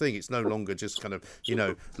serious thing. It's no longer just kind of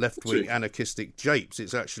left-wing anarchistic japes.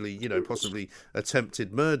 It's actually possibly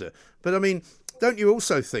attempted murder. But I mean, don't you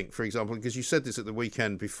also think, for example, because you said this at the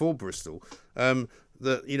weekend before Bristol,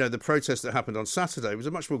 that, you know, the protest that happened on Saturday was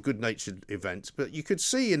a much more good-natured event, but you could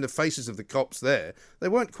see in the faces of the cops there, they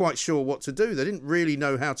weren't quite sure what to do. They didn't really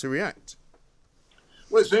know how to react.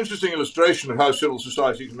 Well, it's an interesting illustration of how civil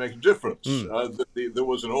society can make a difference. There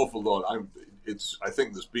was an awful lot. I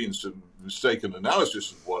think there's been some mistaken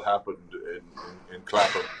analysis of what happened in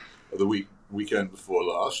Clapham the weekend before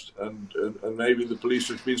last, and maybe the police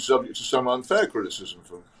have been subject to some unfair criticism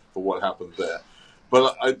for what happened there.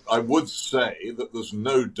 But I would say that there's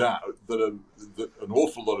no doubt that an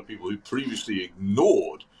awful lot of people who previously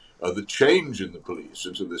ignored the change in the police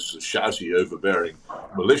into this shouty, overbearing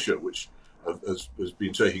militia, which has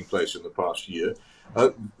been taking place in the past year,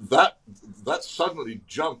 that suddenly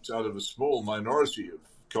jumped out of a small minority of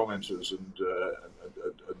commenters and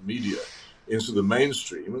media into the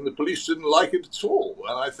mainstream, and the police didn't like it at all.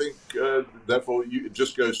 And I think, therefore, it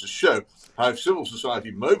just goes to show how if civil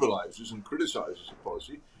society mobilises and criticises a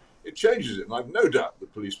policy, it changes it. And I've no doubt the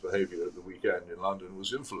police behaviour at the weekend in London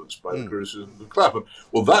was influenced by the criticism of Clapham.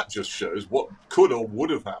 Well, that just shows what could or would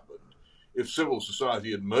have happened if civil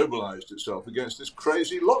society had mobilised itself against this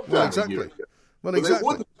crazy lockdown. Well, exactly. A year ago. Well, but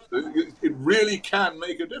exactly. They wouldn't. It really can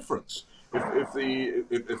make a difference if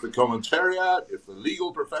the commentariat, if the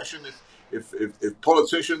legal profession, if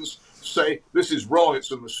politicians say this is wrong,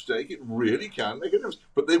 it's a mistake, it really can make a difference.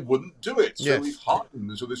 But they wouldn't do it. So we've hardened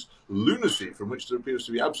into this lunacy from which there appears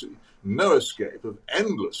to be absolutely no escape of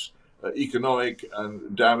endless economic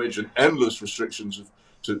and damage and endless restrictions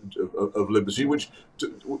of liberty, which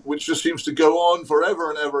just seems to go on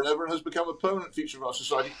forever and ever and ever, and has become a permanent feature of our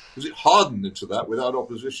society because it hardened into that without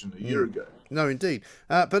opposition a year ago. No, indeed.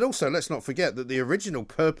 But also, let's not forget that the original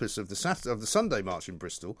purpose of the Sunday March in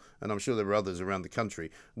Bristol, and I'm sure there were others around the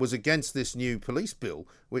country, was against this new police bill,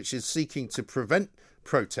 which is seeking to prevent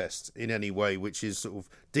protest in any way, which is sort of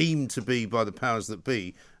deemed to be by the powers that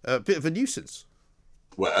be a bit of a nuisance.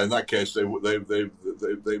 Well, in that case,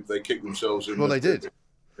 they kicked themselves in. Well, they did.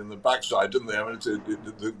 In the backside, didn't they? I mean,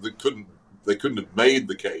 they couldn't have made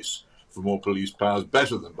the case for more police powers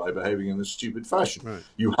better than by behaving in this stupid fashion. Right.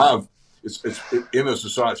 You have it's in a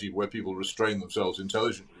society where people restrain themselves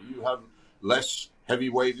intelligently. You have less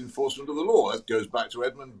heavyweight enforcement of the law. That goes back to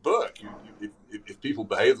Edmund Burke. If people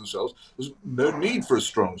behave themselves, there's no need for a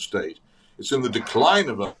strong state. It's in the decline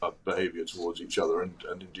of our behaviour towards each other and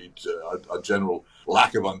indeed our general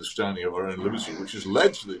lack of understanding of our own liberty, which has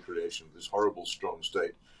led to the creation of this horrible strong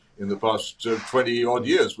state in the past 20-odd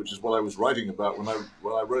years, which is what I was writing about when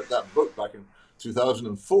I wrote that book back in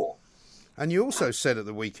 2004. And you also said at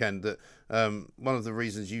the weekend that one of the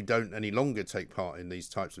reasons you don't any longer take part in these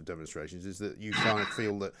types of demonstrations is that you kind of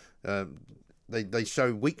feel that they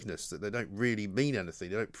show weakness, that they don't really mean anything,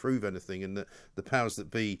 they don't prove anything, and that the powers that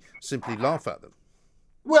be simply laugh at them.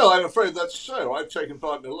 Well, I'm afraid that's so. I've taken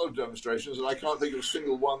part in a lot of demonstrations, and I can't think of a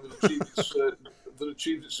single one that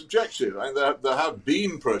achieved its objective. I mean, there have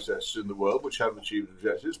been protests in the world which have achieved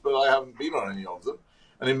objectives, but I haven't been on any of them.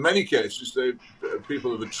 And in many cases,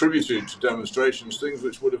 people have attributed to demonstrations things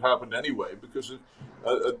which would have happened anyway, because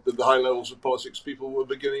at the high levels of politics, people were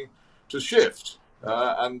beginning to shift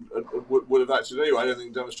and would have acted anyway. I don't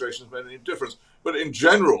think demonstrations made any difference. But in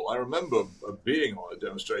general, I remember being on a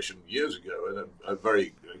demonstration years ago, and a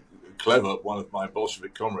very clever one of my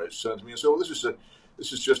Bolshevik comrades turned to me and said, "Well,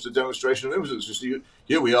 this is just a demonstration of impotence.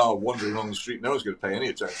 Here we are wandering along the street. No one's going to pay any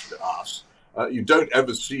attention to us." You don't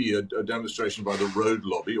ever see a demonstration by the road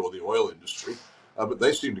lobby or the oil industry, but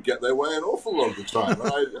they seem to get their way an awful lot of the time.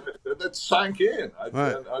 And that sank in.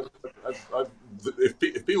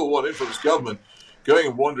 If people want to influence government, going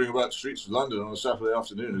and wandering about the streets of London on a Saturday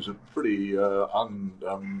afternoon is a pretty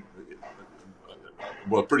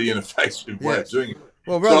pretty ineffective way of doing it.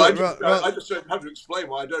 Well, I just don't have to explain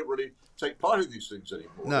why I don't really take part in these things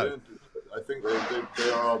anymore. No. I think they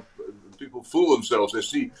are, people fool themselves. They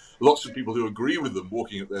see lots of people who agree with them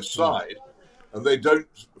walking at their side, and they don't,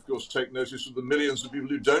 of course, take notice of the millions of people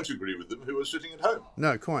who don't agree with them who are sitting at home.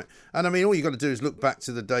 No, quite. And I mean, all you've got to do is look back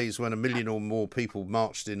to the days when 1 million or more people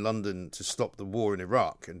marched in London to stop the war in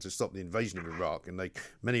Iraq and to stop the invasion of Iraq, and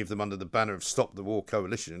many of them under the banner of Stop the War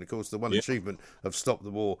Coalition. And of course, the one achievement of Stop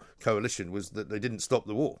the War Coalition was that they didn't stop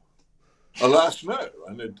the war. Alas, no,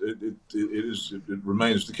 and it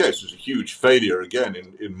remains the case. There's a huge failure again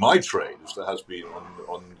in my trade, as there has been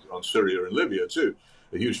on Syria and Libya too.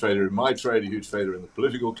 A huge failure in my trade, a huge failure in the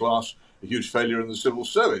political class, a huge failure in the civil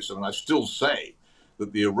service. I mean, I still say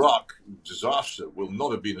that the Iraq disaster will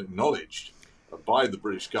not have been acknowledged by the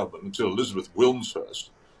British government until Elizabeth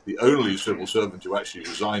Wilmshurst, the only civil servant who actually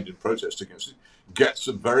resigned in protest against it, gets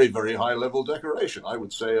a very, very high-level decoration. I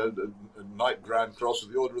would say a Knight Grand Cross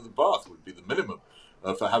of the Order of the Bath would be the minimum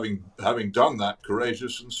for having done that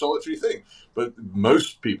courageous and solitary thing. But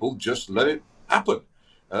most people just let it happen,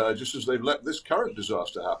 just as they've let this current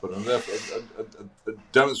disaster happen, and therefore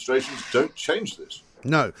demonstrations don't change this.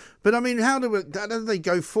 No, but I mean, how do they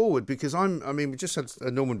go forward? Because we just had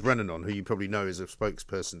Norman Brennan on, who you probably know is a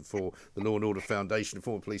spokesperson for the Law and Order Foundation, a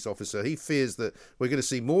former police officer. He fears that we're going to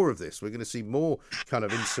see more of this. We're going to see more kind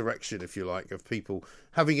of insurrection, if you like, of people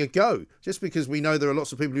having a go, just because we know there are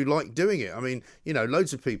lots of people who like doing it. I mean,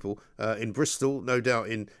 loads of people in Bristol, no doubt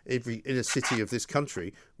in every inner city of this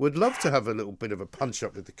country, would love to have a little bit of a punch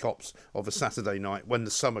up with the cops of a Saturday night when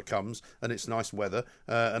the summer comes and it's nice weather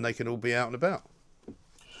and they can all be out and about.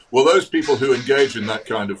 Well, those people who engage in that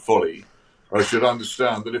kind of folly should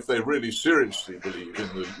understand that if they really seriously believe in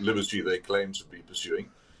the liberty they claim to be pursuing,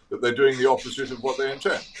 that they're doing the opposite of what they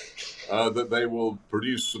intend, that they will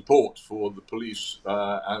produce support for the police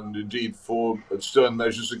and indeed for stern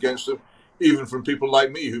measures against them, even from people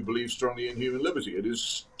like me who believe strongly in human liberty. It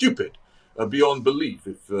is stupid, beyond belief,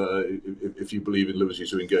 if you believe in liberty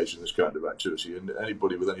to engage in this kind of activity, and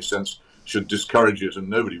anybody with any sense should discourage it, and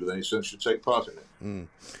nobody with any sense should take part in it. Mm.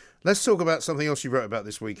 Let's talk about something else you wrote about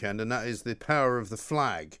this weekend, and that is the power of the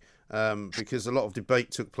flag, because a lot of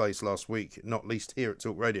debate took place last week, not least here at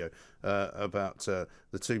Talk Radio, about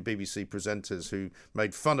the two BBC presenters who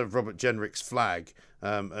made fun of Robert Jenrick's flag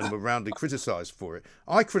and were roundly criticised for it.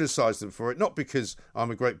 I criticised them for it, not because I'm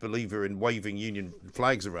a great believer in waving Union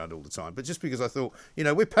flags around all the time, but just because I thought,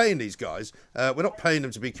 we're paying these guys. We're not paying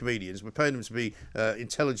them to be comedians. We're paying them to be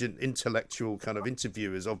intelligent, intellectual kind of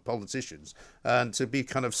interviewers of politicians, and to be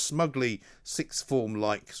kind of smugly sixth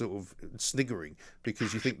form-like sort of sniggering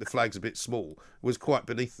because you think the flag's a bit small was quite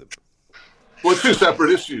beneath them. Well, two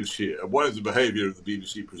separate issues here. One is the behaviour of the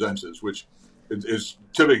BBC presenters, which is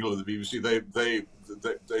typical of the BBC.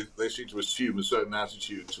 They seem to assume a certain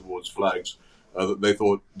attitude towards flags that they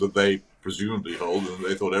thought that they presumably hold and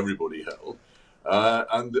they thought everybody held,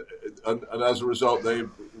 and as a result,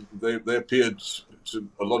 they appeared to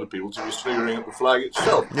a lot of people to be sniggering at the flag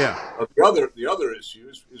itself. Yeah. The other issue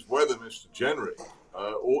is whether Mr. Jenrick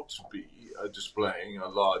ought to be displaying a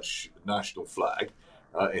large national flag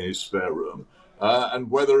in his spare room, and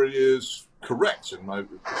whether it is correct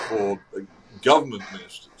for government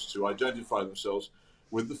ministers to identify themselves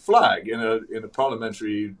with the flag in a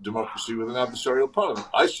parliamentary democracy with an adversarial parliament.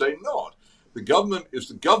 I say not. The government is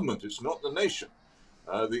the government; it's not the nation.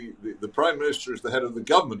 The Prime Minister is the head of the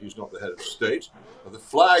government; he's not the head of state. The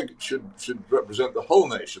flag should represent the whole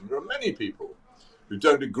nation. There are many people who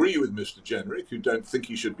don't agree with Mr. Jenrick, who don't think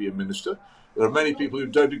he should be a minister. There are many people who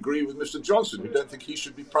don't agree with Mr. Johnson, who don't think he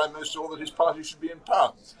should be Prime Minister or that his party should be in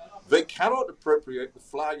power. They cannot appropriate the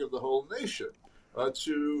flag of the whole nation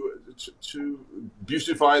to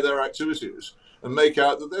beautify their activities and make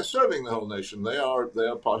out that they're serving the whole nation. They are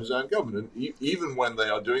partisan government, and even when they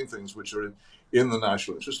are doing things which are in the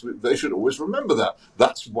national interest, they should always remember that.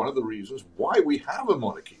 That's one of the reasons why we have a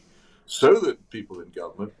monarchy, so that people in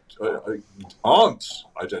government aren't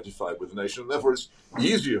identified with the nation, and therefore it's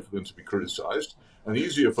easier for them to be criticised and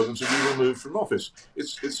easier for them to be removed from office. It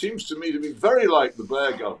seems to me to be very like the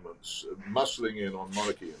Blair government's muscling in on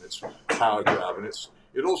monarchy and its power grab, and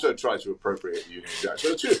it also tries to appropriate the Union Jack.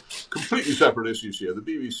 So two completely separate issues here. The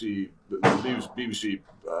BBC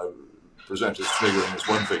presenters sniggering is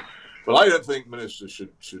one thing. But I don't think ministers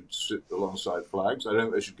should sit alongside flags. I don't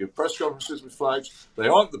think they should give press conferences with flags. They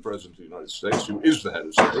aren't the President of the United States, who is the head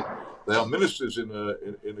of state. They are ministers in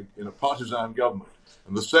a partisan government.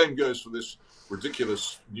 And the same goes for this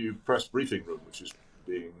ridiculous new press briefing room, which is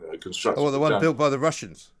being constructed. Oh, well, the one built by the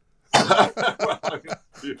Russians. Well,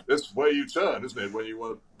 that's where you turn, isn't it, when you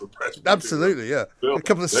want a press briefing Absolutely, yeah. Built. A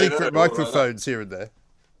couple of secret microphones here and there.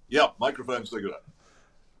 Yeah, microphones, they got that.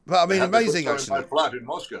 But I mean, amazing, they actually. in my flat in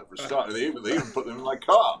Moscow for a start. They even put them in my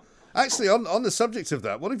car. Actually, on the subject of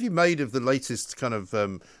that, what have you made of the latest kind of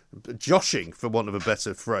joshing, for want of a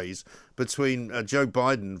better phrase, between Joe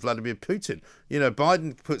Biden and Vladimir Putin?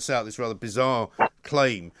 Biden puts out this rather bizarre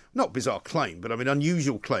claim, not bizarre claim, but I mean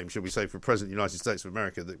unusual claim, shall we say, for President of the United States of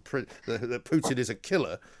America, that Putin is a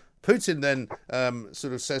killer. Putin then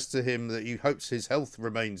sort of says to him that he hopes his health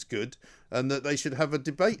remains good and that they should have a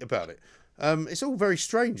debate about it. It's all very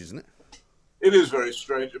strange, isn't it? It is very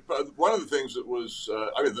strange. But one of the things that was,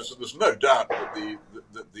 there's no doubt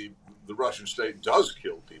that the Russian state does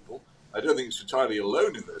kill people. I don't think it's entirely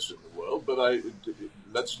alone in this in the world. But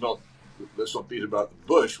let's not beat about the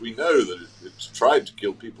bush. We know that it's tried to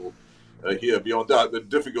kill people here beyond doubt. The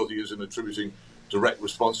difficulty is in attributing direct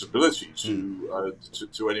responsibility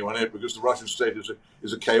to anyone in it, because the Russian state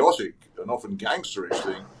is a chaotic and often gangsterish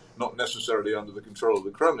thing, not necessarily under the control of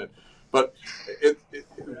the Kremlin. But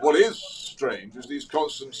what is strange is these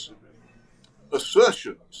constant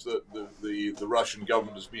assertions that the Russian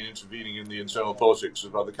government has been intervening in the internal politics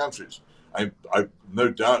of other countries. I've no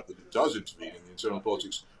doubt that it does intervene in the internal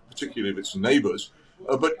politics, particularly of its neighbours.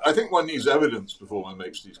 But I think one needs evidence before one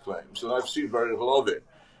makes these claims, and I've seen very little of it.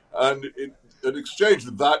 And an exchange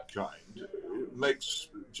of that kind makes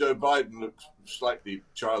Joe Biden look slightly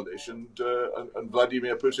childish, and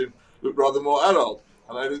Vladimir Putin look rather more adult.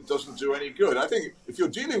 And it doesn't do any good. I think if you're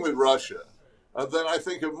dealing with Russia, then I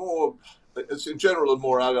think it's in general a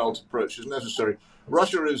more adult approach is necessary.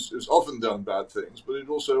 Russia has often done bad things, but it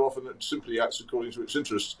also often simply acts according to its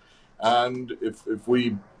interests. And if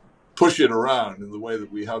we push it around in the way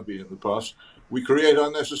that we have been in the past, we create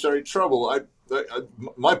unnecessary trouble.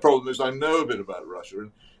 My problem is I know a bit about Russia,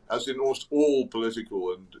 and as in almost all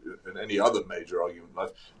political and any other major argument in life,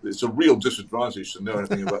 it's a real disadvantage to know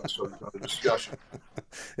anything about this sort of discussion.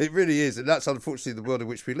 It really is, and that's unfortunately the world in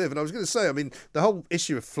which we live. And I was going to say, I mean, the whole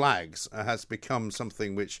issue of flags has become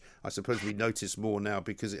something which I suppose we notice more now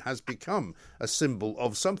because it has become a symbol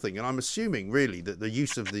of something. And I'm assuming really that the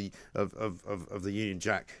use of the Union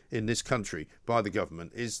Jack in this country by the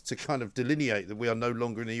government is to kind of delineate that we are no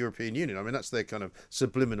longer in the European Union. I mean, that's their kind of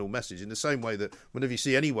subliminal message. In the same way that whenever you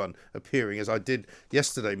see anyone appearing, as I did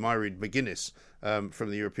yesterday, Mairead McGuinness from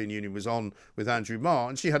the European Union was on with Andrew Marr,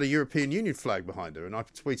 and she had a European Union flag behind her, and I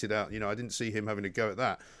tweeted out, I didn't see him having a go at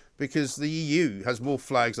that, because the EU has more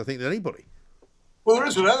flags, I think, than anybody. Well, there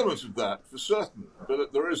is an element of that, for certain,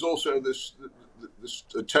 but there is also this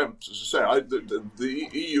attempt, as I say, the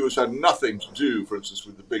EU has had nothing to do, for instance,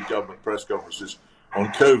 with the big government press conferences on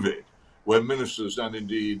COVID, where ministers and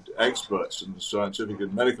indeed experts and scientific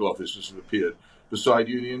and medical officers have appeared beside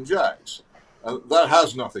Union Jacks. That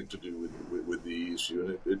has nothing to do with the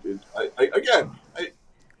issue. And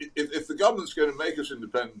if the government's going to make us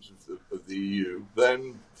independent of the EU,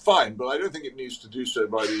 then fine. But I don't think it needs to do so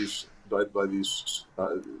by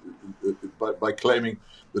claiming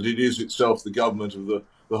that it is itself the government of the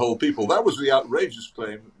whole people. That was the outrageous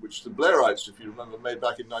claim which the Blairites, if you remember, made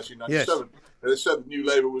back in 1997. Yes. They said that New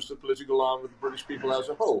Labour was the political arm of the British people as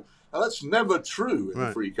a whole. Now that's never true in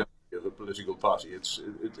a free country of a political party. That's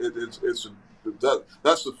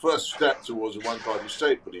the first step towards a one-party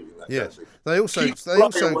state, believing that. Yes,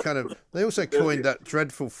 kind of they also coined that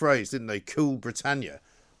dreadful phrase, didn't they? Cool Britannia,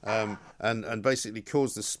 and basically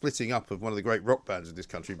caused the splitting up of one of the great rock bands of this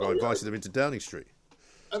country by inviting them into Downing Street.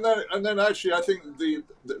 And then actually, I think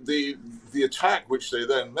the attack which they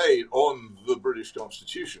then made on the British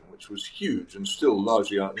Constitution, which was huge and still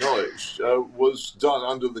largely unacknowledged, was done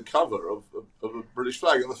under the cover of a British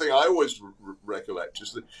flag. And the thing I always recollect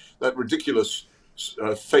is that ridiculous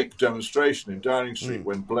fake demonstration in Downing Street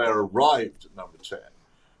when Blair arrived at Number 10,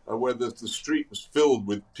 where the street was filled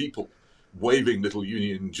with people waving little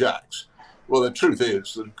Union Jacks. Well, the truth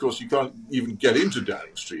is that, of course, you can't even get into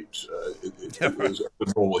Downing Street as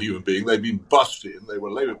a normal human being. They'd been bussed in. They were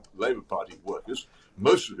Labour Party workers,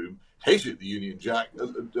 most of whom hated the Union Jack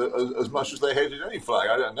as much as they hated any flag.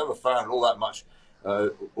 I never found all that much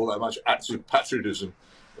active patriotism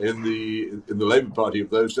in the Labour Party of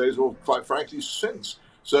those days, or quite frankly since.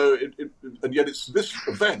 So, and yet it's this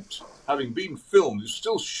event, having been filmed, is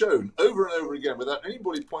still shown over and over again without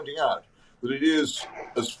anybody pointing out that it is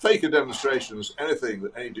as fake a demonstration as anything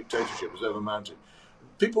that any dictatorship has ever mounted.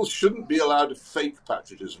 People shouldn't be allowed to fake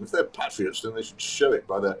patriotism. If they're patriots, then they should show it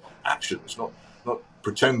by their actions, not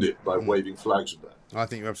pretend it by waving flags and that. I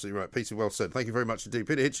think you're absolutely right. Peter, well said. Thank you very much indeed.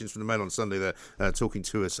 Peter Hitchens from the Mail on Sunday there, talking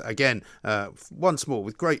to us again, once more,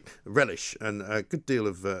 with great relish and a good deal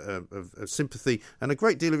of sympathy and a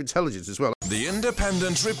great deal of intelligence as well. The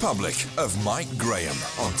Independent Republic of Mike Graham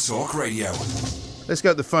on Talk Radio. Let's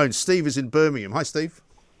go to the phone. Steve is in Birmingham. Hi, Steve.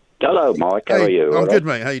 Hello, Mike. How are you? I'm good,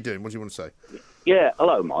 mate. How are you doing? What do you want to say? Yeah,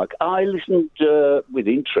 hello, Mike. I listened with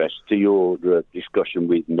interest to your discussion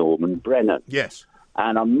with Norman Brennan. Yes.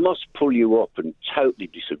 And I must pull you up and totally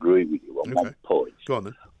disagree with you on one point. Go on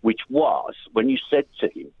then. Which was when you said to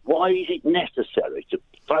him, why is it necessary to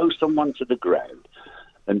throw someone to the ground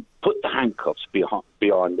and put the handcuffs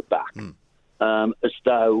behind the back as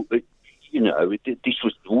though, this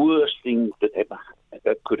was the worst thing that ever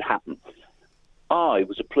could happen. I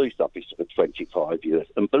was a police officer for 25 years,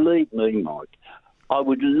 and believe me, Mike, I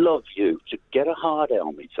would love you to get a hard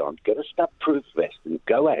helmet on, get a stab-proof vest, and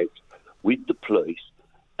go out with the police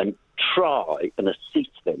and try and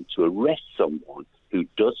assist them to arrest someone who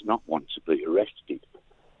does not want to be arrested.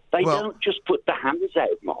 They don't just put the hands out,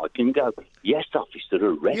 Mike, and go, yes, officer,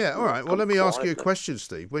 arrest. Yeah, all right. Well, let me ask you a question,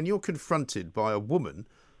 Steve. When you're confronted by a woman,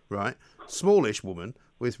 right, smallish woman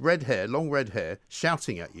with red hair, long red hair,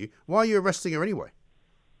 shouting at you, why are you arresting her anyway?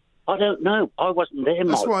 I don't know. I wasn't there.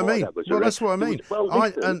 That's what I mean. Well, that's what I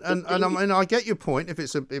mean. I get your point. If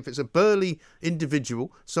it's a burly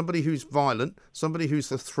individual, somebody who's violent, somebody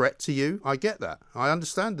who's a threat to you, I get that. I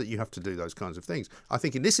understand that you have to do those kinds of things. I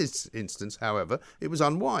think in this instance, however, it was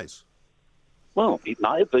unwise. Well, it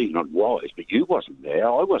may have been unwise, but you wasn't there.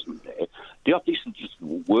 I wasn't there. The officers just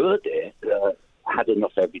were there, had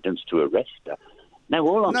enough evidence to arrest her.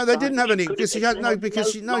 No, they didn't have any because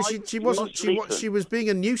she wasn't. She was being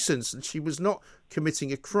a nuisance and she was not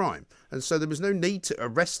committing a crime, and so there was no need to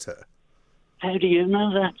arrest her. How do you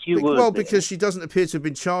know that? Because she doesn't appear to have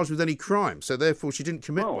been charged with any crime, so therefore she didn't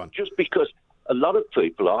commit one. Just because a lot of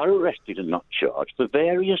people are arrested and not charged for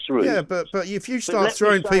various reasons. Yeah, but if you start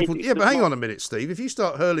throwing people... Yeah, but hang on a minute, Steve. If you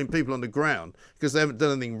start hurling people on the ground because they haven't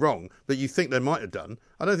done anything wrong that you think they might have done,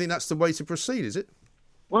 I don't think that's the way to proceed, is it?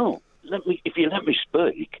 Well, if you let me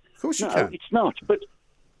speak... Of course you can. No, it's not. But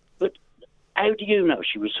how do you know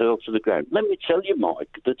she was hurled to the ground? Let me tell you,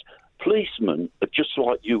 Mike, that policemen are just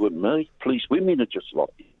like you and me. Police women are just like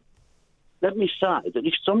you. Let me say that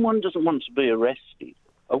if someone doesn't want to be arrested,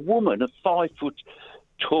 a woman of 5 foot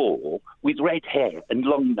tall with red hair and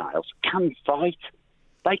long nails can fight.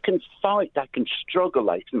 They can fight. They can struggle.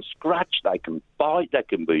 They can scratch. They can bite. They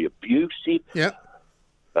can be abusive. Yeah.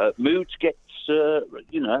 Moods get,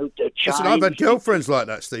 changed. Listen, I've had girlfriends like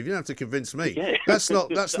that, Steve. You don't have to convince me. Yeah. That's not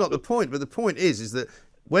the point. But the point is that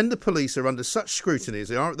when the police are under such scrutiny as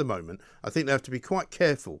they are at the moment, I think they have to be quite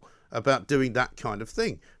careful about doing that kind of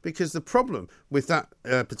thing, because the problem with that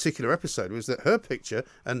particular episode was that her picture,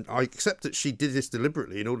 and I accept that she did this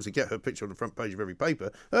deliberately in order to get her picture on the front page of every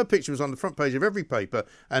paper, her picture was on the front page of every paper,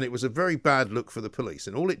 and it was a very bad look for the police,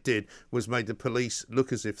 and all it did was made the police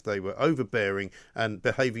look as if they were overbearing and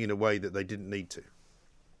behaving in a way that they didn't need to.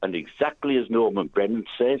 And exactly as Norman Brennan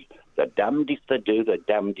says, they're damned if they do, they're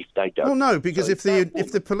damned if they don't. Well, no, because if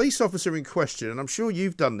the police officer in question, and I'm sure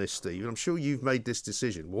you've done this, Steve, and I'm sure you've made this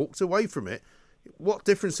decision, walked away from it, what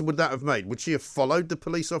difference would that have made? Would she have followed the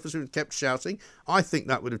police officer and kept shouting? I think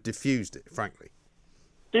that would have diffused it, frankly.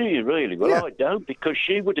 Do you really? Well, yeah. I don't, because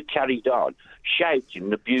she would have carried on shouting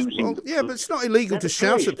and abusing. Well, yeah, but it's not illegal to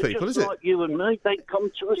shout at people, is it? Like you and me, they come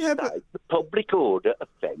to a state, the public order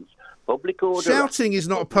offence. Shouting is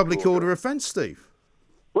not a public order offence, Steve.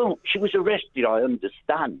 Well, she was arrested, I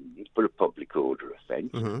understand, for a public order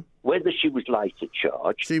offence. Mm-hmm. Whether she was later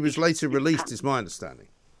charged... She was later released, is my understanding.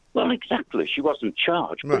 Well, exactly. She wasn't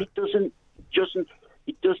charged, right. But it doesn't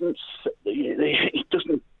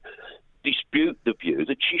dispute the view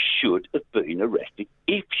that she should have been arrested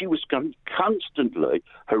if she was constantly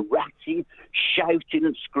harassing, shouting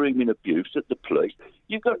and screaming abuse at the police.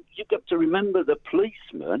 You've got to remember the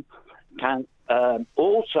policeman can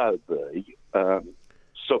also be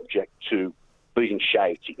subject to being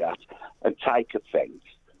shouted at and take offence.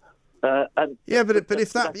 But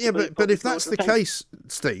if that's the case,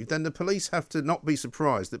 Steve, then the police have to not be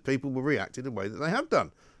surprised that people will react in the way that they have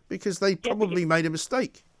done, because they probably made a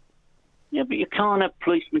mistake. Yeah, but you can't have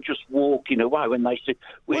policemen just walking away when they say,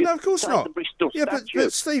 "Well, no, of course not." Yeah, but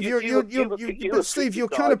Steve, you're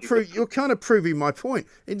kind of proving my point.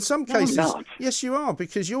 In some cases, yes, you are,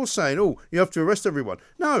 because you're saying, "Oh, you have to arrest everyone."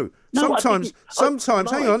 No, sometimes.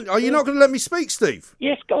 Hang on, are you not going to let me speak, Steve?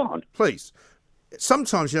 Yes, go on, please.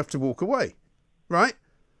 Sometimes you have to walk away, right?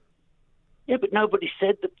 Yeah, but nobody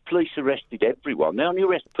said that the police arrested everyone. They only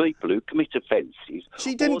arrest people who commit offences.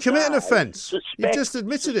 She didn't commit an offence. You just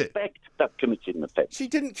admitted it. That committed an offence. She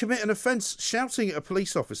didn't commit an offence. Shouting at a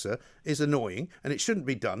police officer is annoying, and it shouldn't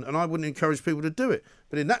be done, and I wouldn't encourage people to do it.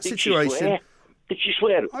 But in that situation... Did she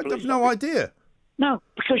swear? I have no idea. No,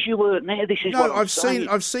 because you weren't there. This is what I'm saying.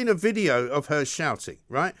 I've seen a video of her shouting,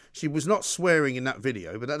 right? She was not swearing in that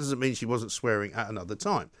video, but that doesn't mean she wasn't swearing at another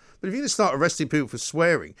time. But if you're going to start arresting people for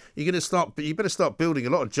swearing, you better start building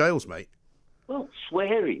a lot of jails, mate. Well,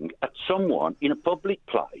 swearing at someone in a public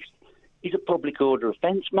place is a public order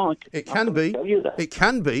offence, Mike. It can be. It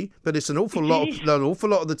can be, but it's an awful lot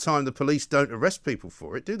of the time the police don't arrest people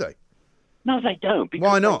for it, do they? No, they don't.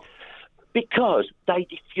 Why not? Because they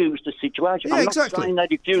diffuse the situation. Yeah, exactly. I'm not saying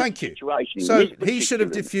they diffuse Thank the you. situation. So he should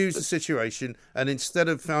have diffused the situation, and instead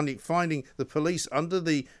of finding the police under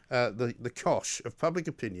the cosh of public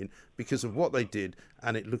opinion because of what they did,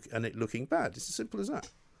 and it looking bad. It's as simple as that.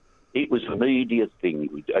 It was a media thing.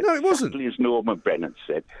 No, it wasn't. Exactly as Norman Brennan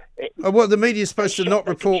said. The media's supposed to not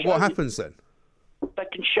report what happens then?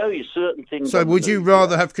 they can show you certain things. So would you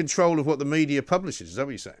rather have control of what the media publishes? Is that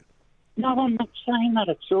what you're saying? No, I'm not saying that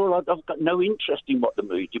at all. I've got no interest in what the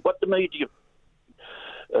media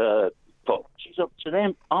it's up to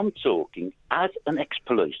them. I'm talking as an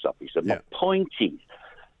ex-police officer. My point is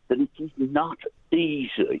that it is not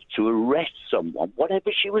easy to arrest someone,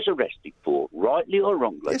 whatever she was arrested for, rightly or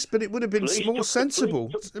wrongly. Yes, but it would have been more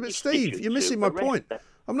sensible. But Steve, you're missing my point.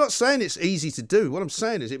 I'm not saying it's easy to do. What I'm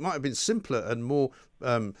saying is it might have been simpler and more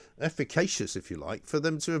efficacious, if you like, for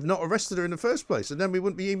them to have not arrested her in the first place, and then we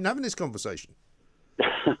wouldn't be even having this conversation.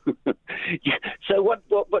 So what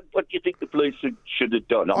do you think the police should have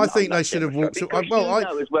done? I think they should have walked. You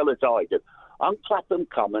know as well as I do. On Clapham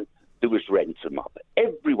Common, there was rent-a-mob.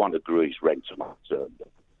 Everyone agrees rent-a-mob turned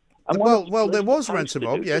up. Well, there was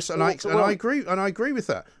rent-a-mob, yes, and I agree with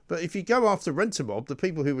that. But if you go after rent-a-mob, the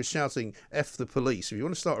people who were shouting "F the police," if you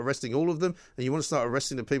want to start arresting all of them, and you want to start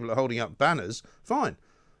arresting the people that are holding up banners, fine.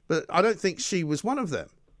 But I don't think she was one of them.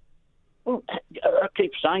 Well, I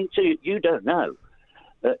keep saying to you, you don't know.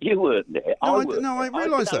 You weren't there. I realise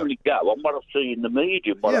that. I can only go on what I see in the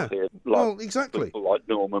media, what I hear, exactly. People like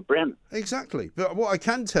Norman Brennan. Exactly. But what I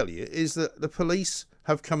can tell you is that the police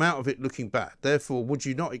have come out of it looking bad. Therefore, would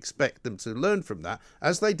you not expect them to learn from that,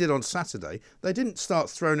 as they did on Saturday? They didn't start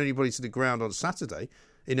throwing anybody to the ground on Saturday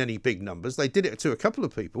in any big numbers. They did it to a couple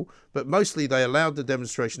of people, but mostly they allowed the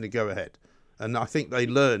demonstration to go ahead. And I think they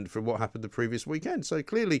learned from what happened the previous weekend. So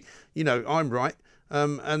clearly, I'm right.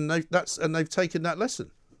 And they've taken that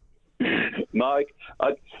lesson. Mike,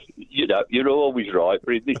 you're always right,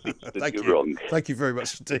 but in this instance, you're wrong. Thank you very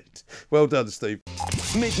much indeed. Well done, Steve.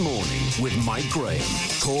 Mid-morning with Mike Graham.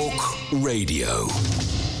 Talk Radio.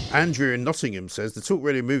 Andrew in Nottingham says the Talk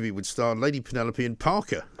Radio movie would star Lady Penelope and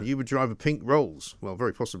Parker. You would drive a pink Rolls. Well,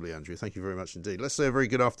 very possibly, Andrew. Thank you very much indeed. Let's say a very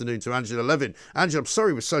good afternoon to Angela Levin. Angela, I'm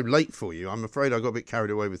sorry we're so late for you. I'm afraid I got a bit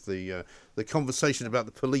carried away with the conversation about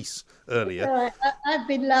the police earlier. All right. I've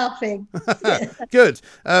been laughing. Good.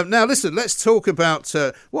 Now, listen, let's talk about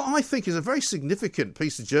what I think is a very significant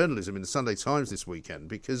piece of journalism in the Sunday Times this weekend,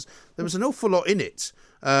 because there was an awful lot in it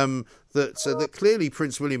that clearly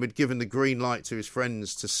Prince William had given the green light to his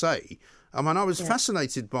friends to say. I mean, I was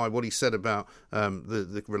fascinated by what he said about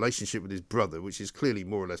the relationship with his brother, which is clearly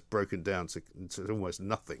more or less broken down to almost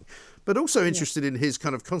nothing. But also interested in his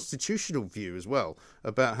kind of constitutional view as well,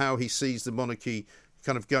 about how he sees the monarchy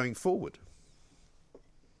kind of going forward.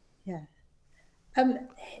 Yeah.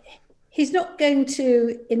 He's not going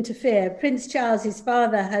to interfere. Prince Charles, his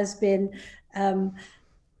father, has been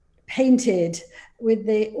painted with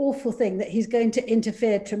the awful thing that he's going to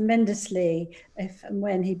interfere tremendously if and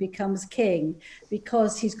when he becomes king,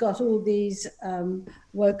 because he's got all these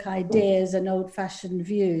woke ideas and old-fashioned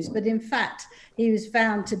views. But in fact, he was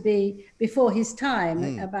found to be before his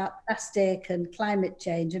time about plastic and climate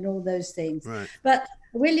change and all those things. Right. But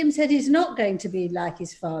William said he's not going to be like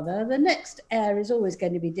his father. The next heir is always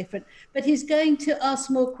going to be different, but he's going to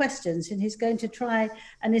ask more questions, and he's going to try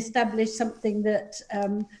and establish something that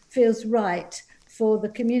feels right for the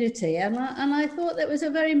community. And I thought that was a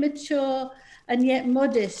very mature and yet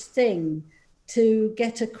modest thing to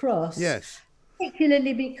get across. Yes.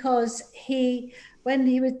 Particularly because when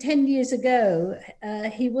he was 10 years ago,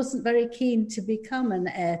 he wasn't very keen to become an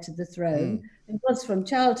heir to the throne. It was from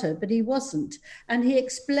childhood, but he wasn't. And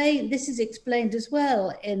this is explained as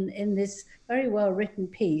well in this very well-written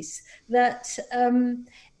piece, that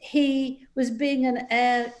he was being an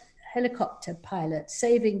air helicopter pilot,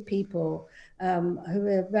 saving people who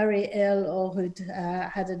were very ill or who'd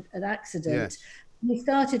had an accident. Yes. He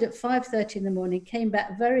started at 5:30 in the morning, came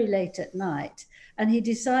back very late at night, and he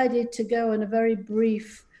decided to go on a very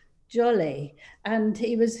brief jolly. And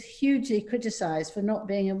he was hugely criticised for not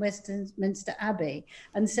being in Westminster Abbey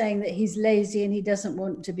and saying that he's lazy and he doesn't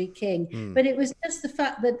want to be king. But it was just the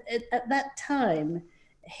fact that at that time,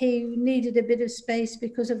 he needed a bit of space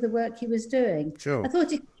because of the work he was doing. Sure. I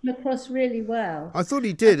thought it came across really well. I thought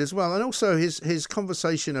he did as well. And also his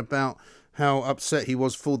conversation about how upset he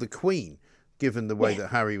was for the Queen, given the way that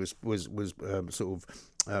Harry was sort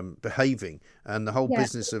of behaving, and the whole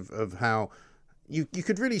business of how you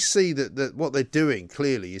could really see that what they're doing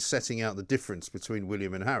clearly is setting out the difference between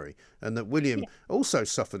William and Harry, and that William also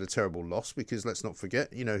suffered a terrible loss, because let's not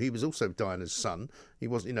forget, he was also Diana's son. He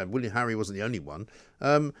was, Harry wasn't the only one.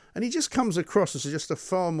 And he just comes across as just a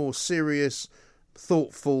far more serious,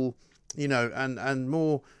 thoughtful, and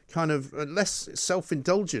more kind of less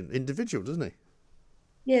self-indulgent individual, doesn't he?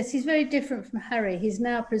 Yes, he's very different from Harry. He's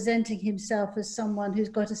now presenting himself as someone who's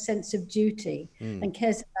got a sense of duty and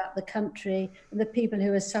cares about the country and the people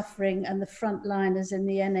who are suffering and the frontliners in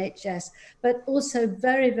the NHS, but also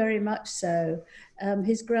very, very much so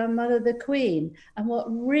his grandmother, the Queen. And what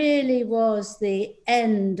really was the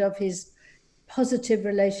end of his positive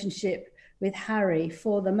relationship with Harry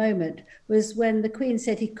for the moment was when the Queen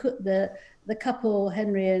said he could, the couple,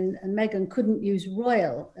 Henry and Meghan, couldn't use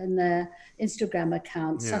Royal in their Instagram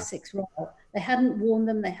account, Sussex Royal. They hadn't warned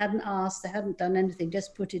them, they hadn't asked, they hadn't done anything,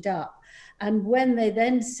 just put it up. And when they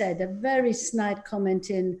then said a very snide comment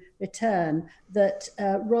in return that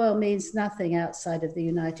Royal means nothing outside of the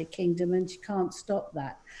United Kingdom and you can't stop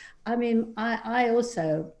that. I mean, I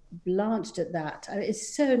also blanched at that. I mean,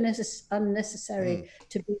 it's so unnecessary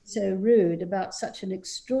to be so rude about such an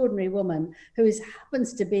extraordinary woman who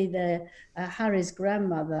happens to be Harry's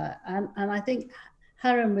grandmother. And I think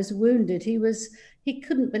Harry was wounded. He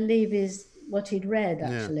couldn't believe what he'd read,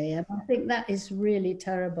 actually. And I think that is really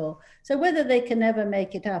terrible. So whether they can ever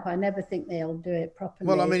make it up, I never think they'll do it properly.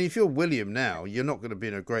 Well, I mean, if you're William now, you're not going to be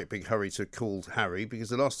in a great big hurry to call Harry, because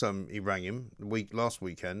the last time he rang him, last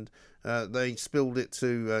weekend, they spilled it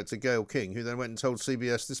to Gayle King, who then went and told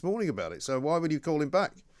CBS this morning about it. So why would you call him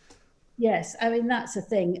back? Yes, I mean, that's the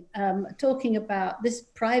thing. Talking about this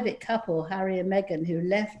private couple, Harry and Meghan, who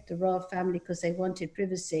left the royal family because they wanted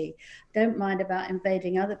privacy, don't mind about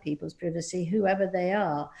invading other people's privacy, whoever they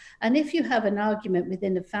are. And if you have an argument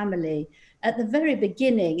within a family, at the very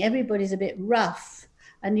beginning, everybody's a bit rough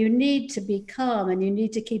and you need to be calm and you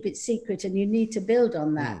need to keep it secret and you need to build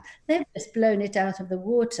on that. They've just blown it out of the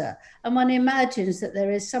water. And one imagines that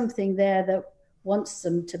there is something there that wants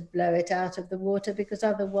them to blow it out of the water, because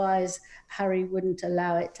otherwise Harry wouldn't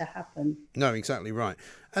allow it to happen. No, exactly right.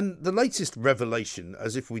 And the latest revelation,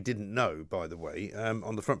 as if we didn't know, by the way,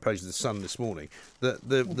 on the front page of The Sun this morning, that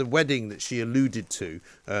the wedding that she alluded to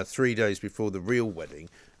 3 days before the real wedding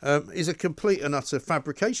is a complete and utter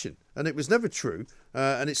fabrication. And it was never true,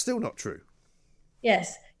 and it's still not true.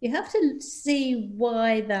 Yes, you have to see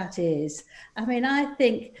why that is. I mean, I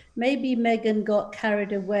think maybe Meghan got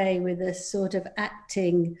carried away with a sort of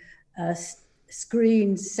acting,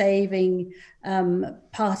 screen-saving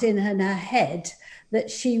part in her head,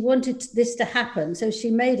 that she wanted this to happen. So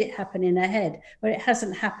she made it happen in her head, but it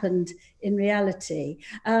hasn't happened in reality.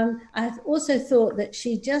 I've also thought that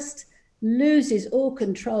she just loses all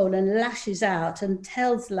control and lashes out and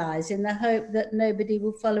tells lies in the hope that nobody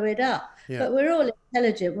will follow it up. But we're all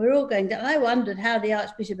intelligent. We're all going to... I wondered how the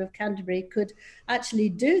Archbishop of Canterbury could actually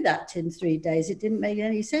do that in 3 days. It didn't make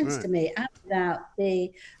any sense to me, and without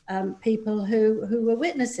the people who were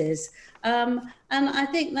witnesses. And I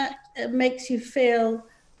think that makes you feel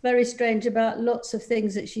very strange about lots of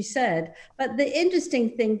things that she said. But the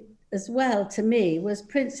interesting thing as well to me was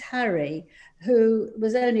Prince Harry, who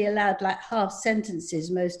was only allowed like half sentences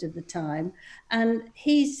most of the time. And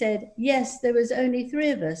he said, yes, there was only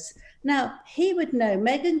 3 of us. Now, he would know.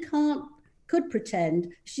 Meghan could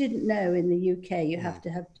pretend. She didn't know in the UK you have to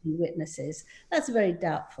have 2 witnesses. That's very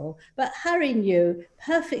doubtful. But Harry knew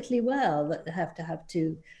perfectly well that they have to have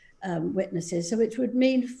 2 witnesses, so which would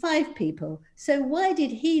mean 5 people. So why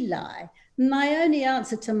did he lie? My only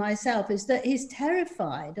answer to myself is that he's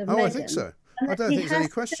terrified of Meghan. I think so. I don't think there's any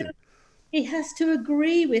question. He has to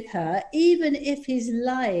agree with her, even if he's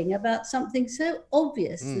lying about something so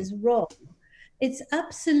obvious as wrong. It's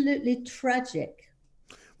absolutely tragic.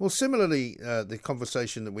 Well, similarly, the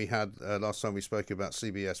conversation that we had last time we spoke about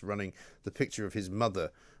CBS running the picture of his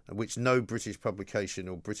mother, which no British publication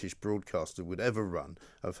or British broadcaster would ever run,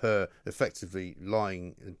 of her effectively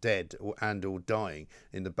lying dead or dying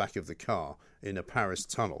in the back of the car in a Paris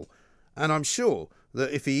tunnel. And I'm sure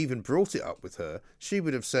that if he even brought it up with her, she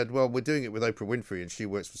would have said, well, we're doing it with Oprah Winfrey and she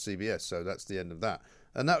works for CBS, so that's the end of that.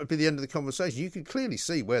 And that would be the end of the conversation. You can clearly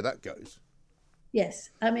see where that goes. Yes.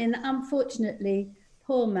 I mean, unfortunately,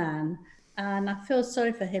 poor man, and I feel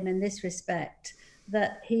sorry for him in this respect,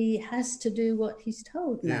 that he has to do what he's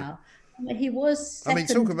told now. I mean, he was second...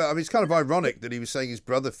 it's kind of ironic that he was saying his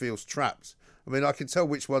brother feels trapped. I mean, I can tell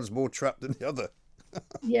which one's more trapped than the other.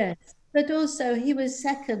 Yes. But also, he was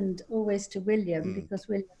second always to William because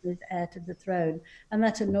William was heir to the throne, and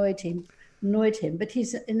that annoyed him. But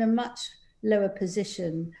he's in a much lower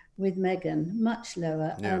position with Meghan, much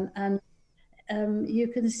lower. Yeah. And you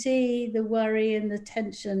can see the worry and the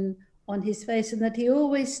tension on his face, and that he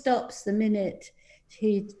always stops the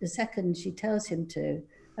second she tells him to.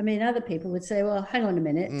 I mean, other people would say, well, hang on a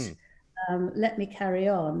minute. let me carry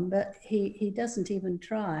on, but he doesn't even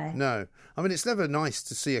try. No. I mean, it's never nice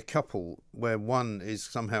to see a couple where one is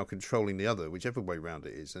somehow controlling the other, whichever way round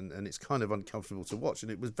it is, and it's kind of uncomfortable to watch.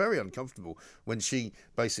 And it was very uncomfortable when she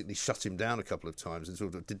basically shut him down a couple of times and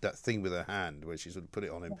sort of did that thing with her hand where she sort of put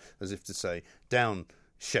it on him as if to say, down,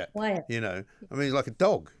 Shep, Quiet. you know. I mean, he's like a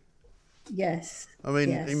dog. Yes. I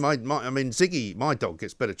mean, yes. Ziggy, my dog,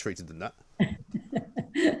 gets better treated than that.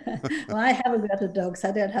 Well, I haven't got a dog, so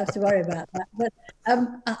I don't have to worry about that. But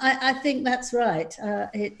I think that's right.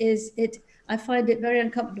 I find it very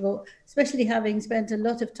uncomfortable, especially having spent a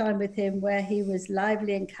lot of time with him where he was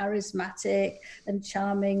lively and charismatic and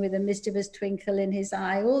charming with a mischievous twinkle in his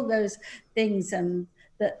eye, all those things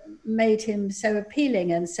that made him so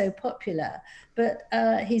appealing and so popular. But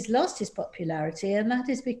he's lost his popularity, and that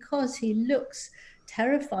is because he looks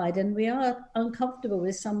terrified, and we are uncomfortable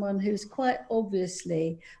with someone who's quite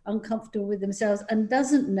obviously uncomfortable with themselves and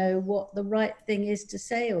doesn't know what the right thing is to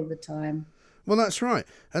say all the time. Well, that's right.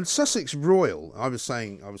 And Sussex Royal, I was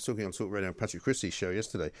talking on Talk Radio on Patrick Christie's show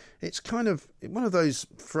yesterday, it's kind of one of those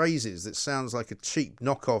phrases that sounds like a cheap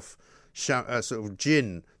knockoff sort of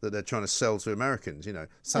gin that they're trying to sell to Americans, you know,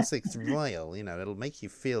 Sussex Royal, you know, it'll make you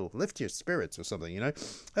lift your spirits or something, you know,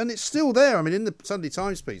 and it's still there. I mean, in the Sunday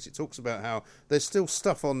Times piece, it talks about how there's still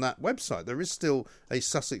stuff on that website. There is still a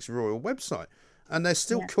Sussex Royal website, and they're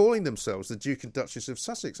still calling themselves the Duke and Duchess of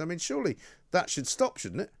Sussex. I mean, surely that should stop,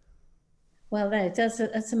 shouldn't it? Well,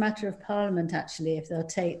 that's a matter of Parliament, actually, if they'll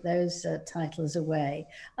take those titles away.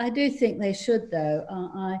 I do think they should, though.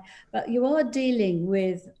 But you are dealing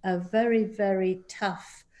with a very, very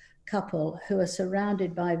tough couple who are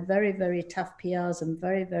surrounded by very, very tough PRs and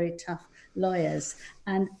very, very tough lawyers.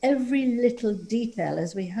 And every little detail,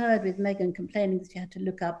 as we heard with Meghan complaining that she had to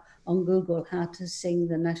look up on Google how to sing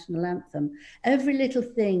the national anthem, every little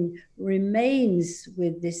thing remains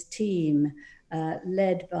with this team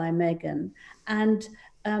led by Meghan, and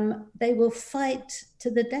they will fight to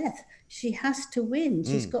the death. She has to win.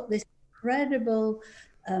 She's got this incredible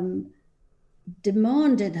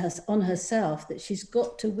demand on herself that she's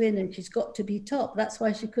got to win and she's got to be top. That's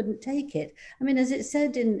why she couldn't take it. I mean, as it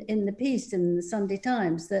said in the piece in the Sunday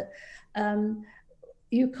Times, that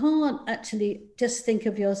you can't actually just think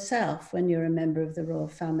of yourself when you're a member of the royal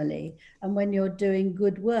family and when you're doing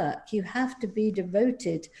good work. You have to be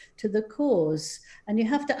devoted to the cause and you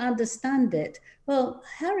have to understand it. Well,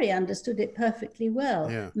 Harry understood it perfectly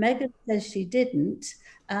well. Yeah. Meghan says she didn't,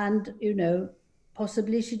 and, you know,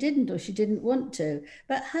 possibly she didn't or she didn't want to.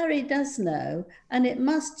 But Harry does know, and it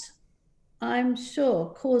must, I'm sure,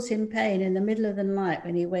 cause him pain in the middle of the night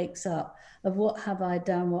when he wakes up of what have I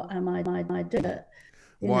done, what am I doing?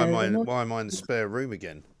 Why am I in the spare room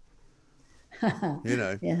again? You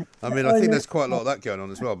know, yeah. I mean, I think there's quite a lot of that going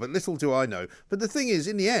on as well. But little do I know. But the thing is,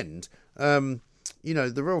 in the end, you know,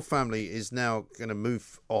 the royal family is now going to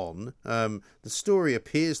move on. The story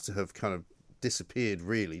appears to have kind of disappeared,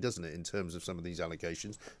 really, doesn't it, in terms of some of these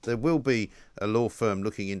allegations? There will be a law firm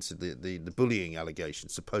looking into the bullying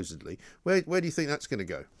allegations, supposedly. Where do you think that's going to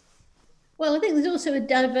go? Well, I think there's also a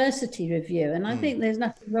diversity review, and I think there's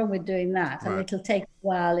nothing wrong with doing that. And it'll take a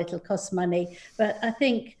while, it'll cost money, but I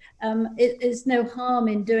think there's no harm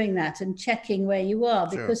in doing that and checking where you are,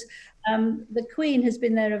 because the Queen has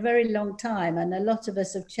been there a very long time, and a lot of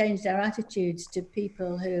us have changed our attitudes to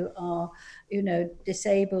people who are, you know,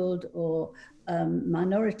 disabled or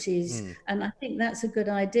minorities, and I think that's a good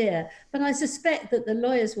idea. But I suspect that the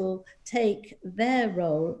lawyers will take their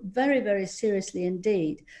role very, very seriously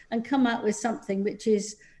indeed and come out with something which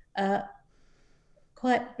is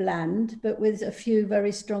quite bland, but with a few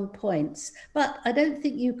very strong points. But I don't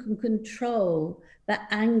think you can control the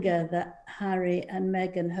anger that Harry and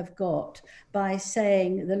Meghan have got by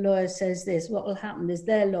saying the lawyer says this. What will happen is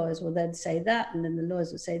their lawyers will then say that, and then the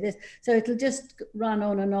lawyers will say this. So it'll just run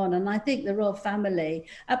on. And I think the royal family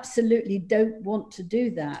absolutely don't want to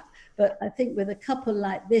do that. But I think with a couple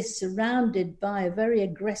like this, surrounded by a very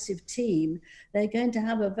aggressive team, they're going to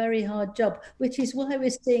have a very hard job, which is why we're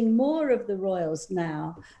seeing more of the royals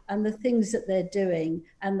now and the things that they're doing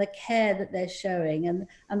and the care that they're showing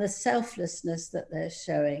and the selflessness that they're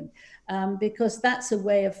showing, because that's a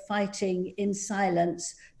way of fighting in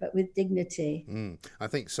silence, but with dignity. I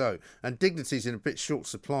think so. And dignity's in a bit short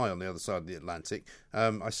supply on the other side of the Atlantic.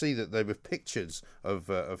 I see that there were pictures of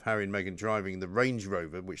Harry and Meghan driving the Range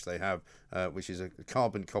Rover, which they have, which is a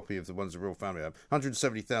carbon copy of the ones the royal family have.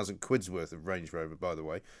 170,000 quid's worth of Range Rover, by the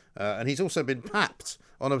way. And he's also been papped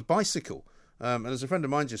on a bicycle. And as a friend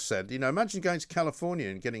of mine just said, you know, imagine going to California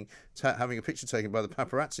and having a picture taken by the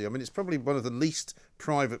paparazzi. I mean, it's probably one of the least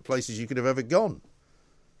private places you could have ever gone.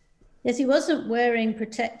 Yes, he wasn't wearing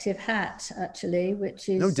protective hat, actually, which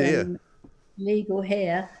is Oh dear. Legal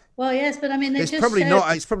here. Well, yes, but I mean, It's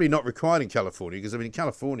probably not required in California, because I mean, in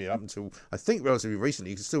California, up until I think relatively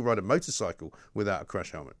recently, you can still ride a motorcycle without a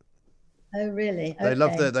crash helmet. Oh, really? They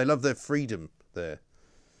Okay. love their freedom there.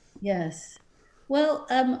 Yes. Well,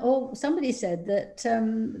 or somebody said that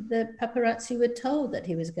the paparazzi were told that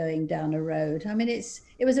he was going down a road. I mean,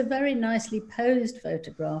 it was a very nicely posed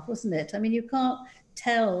photograph, wasn't it? I mean, you can't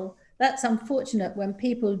tell. That's unfortunate when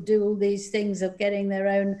people do all these things of getting their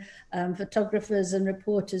own photographers and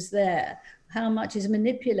reporters there, how much is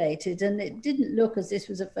manipulated. And it didn't look as this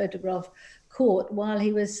was a photograph caught while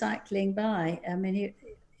he was cycling by. I mean,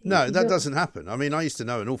 No, that doesn't happen. I mean, I used to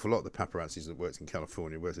know an awful lot of the paparazzis that worked in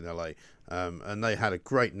California, worked in LA, and they had a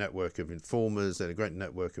great network of informers. They had a great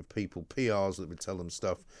network of people, PRs that would tell them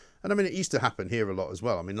stuff. And I mean, it used to happen here a lot as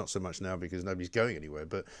well. I mean, not so much now because nobody's going anywhere,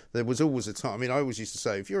 but there was always a time. I mean, I always used to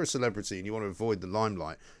say, if you're a celebrity and you want to avoid the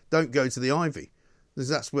limelight, don't go to the Ivy, because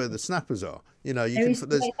that's where the snappers are. You know, you can.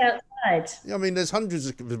 There's, outside. I mean, there's hundreds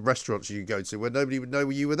of restaurants you could go to where nobody would know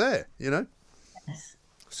you were there. You know. Yes.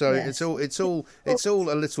 So Yes. it's all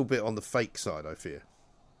a little bit on the fake side, I fear.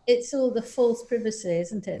 It's all the false privacy,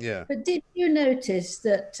 isn't it? Yeah. But did you notice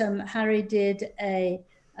that Harry did a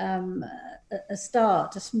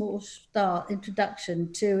small start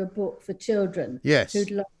introduction to a book for children Yes.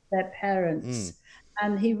 who'd lost their parents,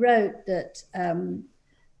 and he wrote that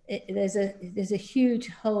there's a huge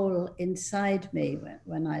hole inside me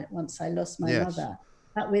once I lost my Yes. mother,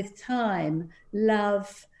 but with time,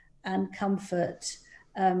 love and comfort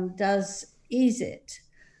does ease it.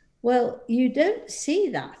 Well, you don't see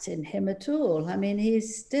that in him at all. I mean,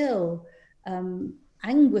 he's still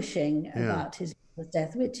anguishing about his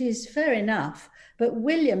death, which is fair enough. But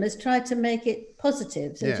William has tried to make it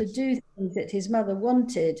positive, so to do things that his mother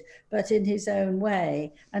wanted, but in his own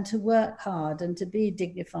way, and to work hard and to be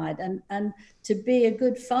dignified and to be a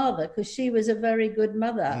good father, because she was a very good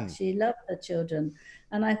mother. She loved her children.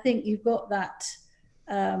 And I think you've got that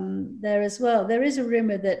there as well. There is a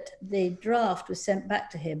rumor that the draft was sent back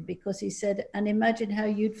to him because he said, and imagine how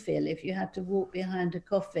you'd feel if you had to walk behind a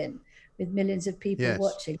coffin with millions of people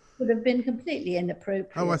watching. It would have been completely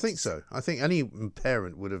inappropriate. Oh, I think so. I think any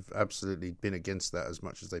parent would have absolutely been against that as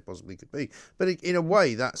much as they possibly could be. But in a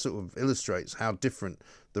way, that sort of illustrates how different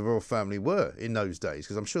the royal family were in those days,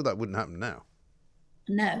 because I'm sure that wouldn't happen now.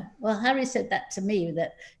 No. Well, Harry said that to me,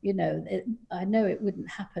 that, you know, I know it wouldn't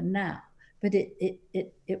happen now. But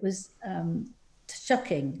it was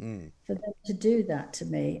shocking for them to do that to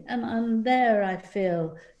me. And there I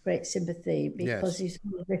feel great sympathy because he's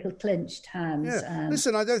got little clenched hands. Yeah.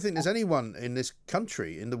 Listen, I don't think there's anyone in this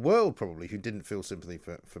country, in the world probably, who didn't feel sympathy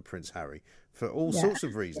for Prince Harry for all sorts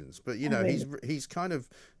of reasons. But, you know, he's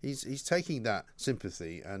taking that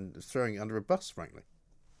sympathy and throwing it under a bus, frankly.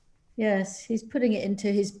 Yes, he's putting it into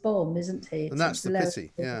his bomb, isn't he? And that's the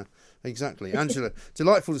pity. Yeah, exactly. Angela,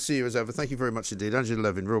 delightful to see you as ever. Thank you very much indeed. Angela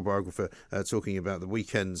Levin, royal biographer, talking about the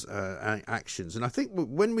weekend's actions. And I think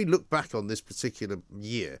when we look back on this particular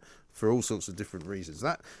year, for all sorts of different reasons,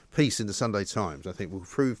 that piece in the Sunday Times, I think, will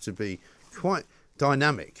prove to be quite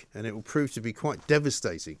dynamic, and it will prove to be quite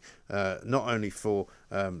devastating, not only for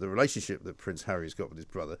the relationship that Prince Harry has got with his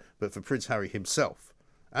brother, but for Prince Harry himself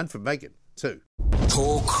and for Meghan too.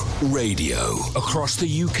 Talk Radio across the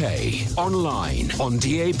UK, online, on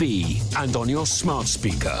DAB and on your smart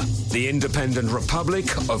speaker. The Independent Republic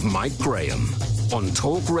of Mike Graham on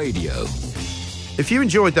Talk Radio. If you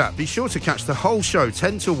enjoyed that, be sure to catch the whole show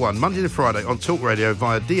 10 till 1, Monday to Friday on Talk Radio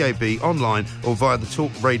via DAB, online or via the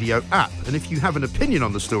Talk Radio app. And if you have an opinion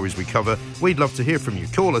on the stories we cover, we'd love to hear from you.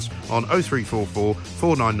 Call us on 0344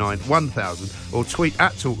 499 1000 or tweet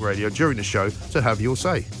at Talk Radio during the show to have your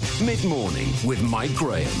say. Mid-morning with Mike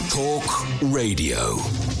Graham. Talk Radio.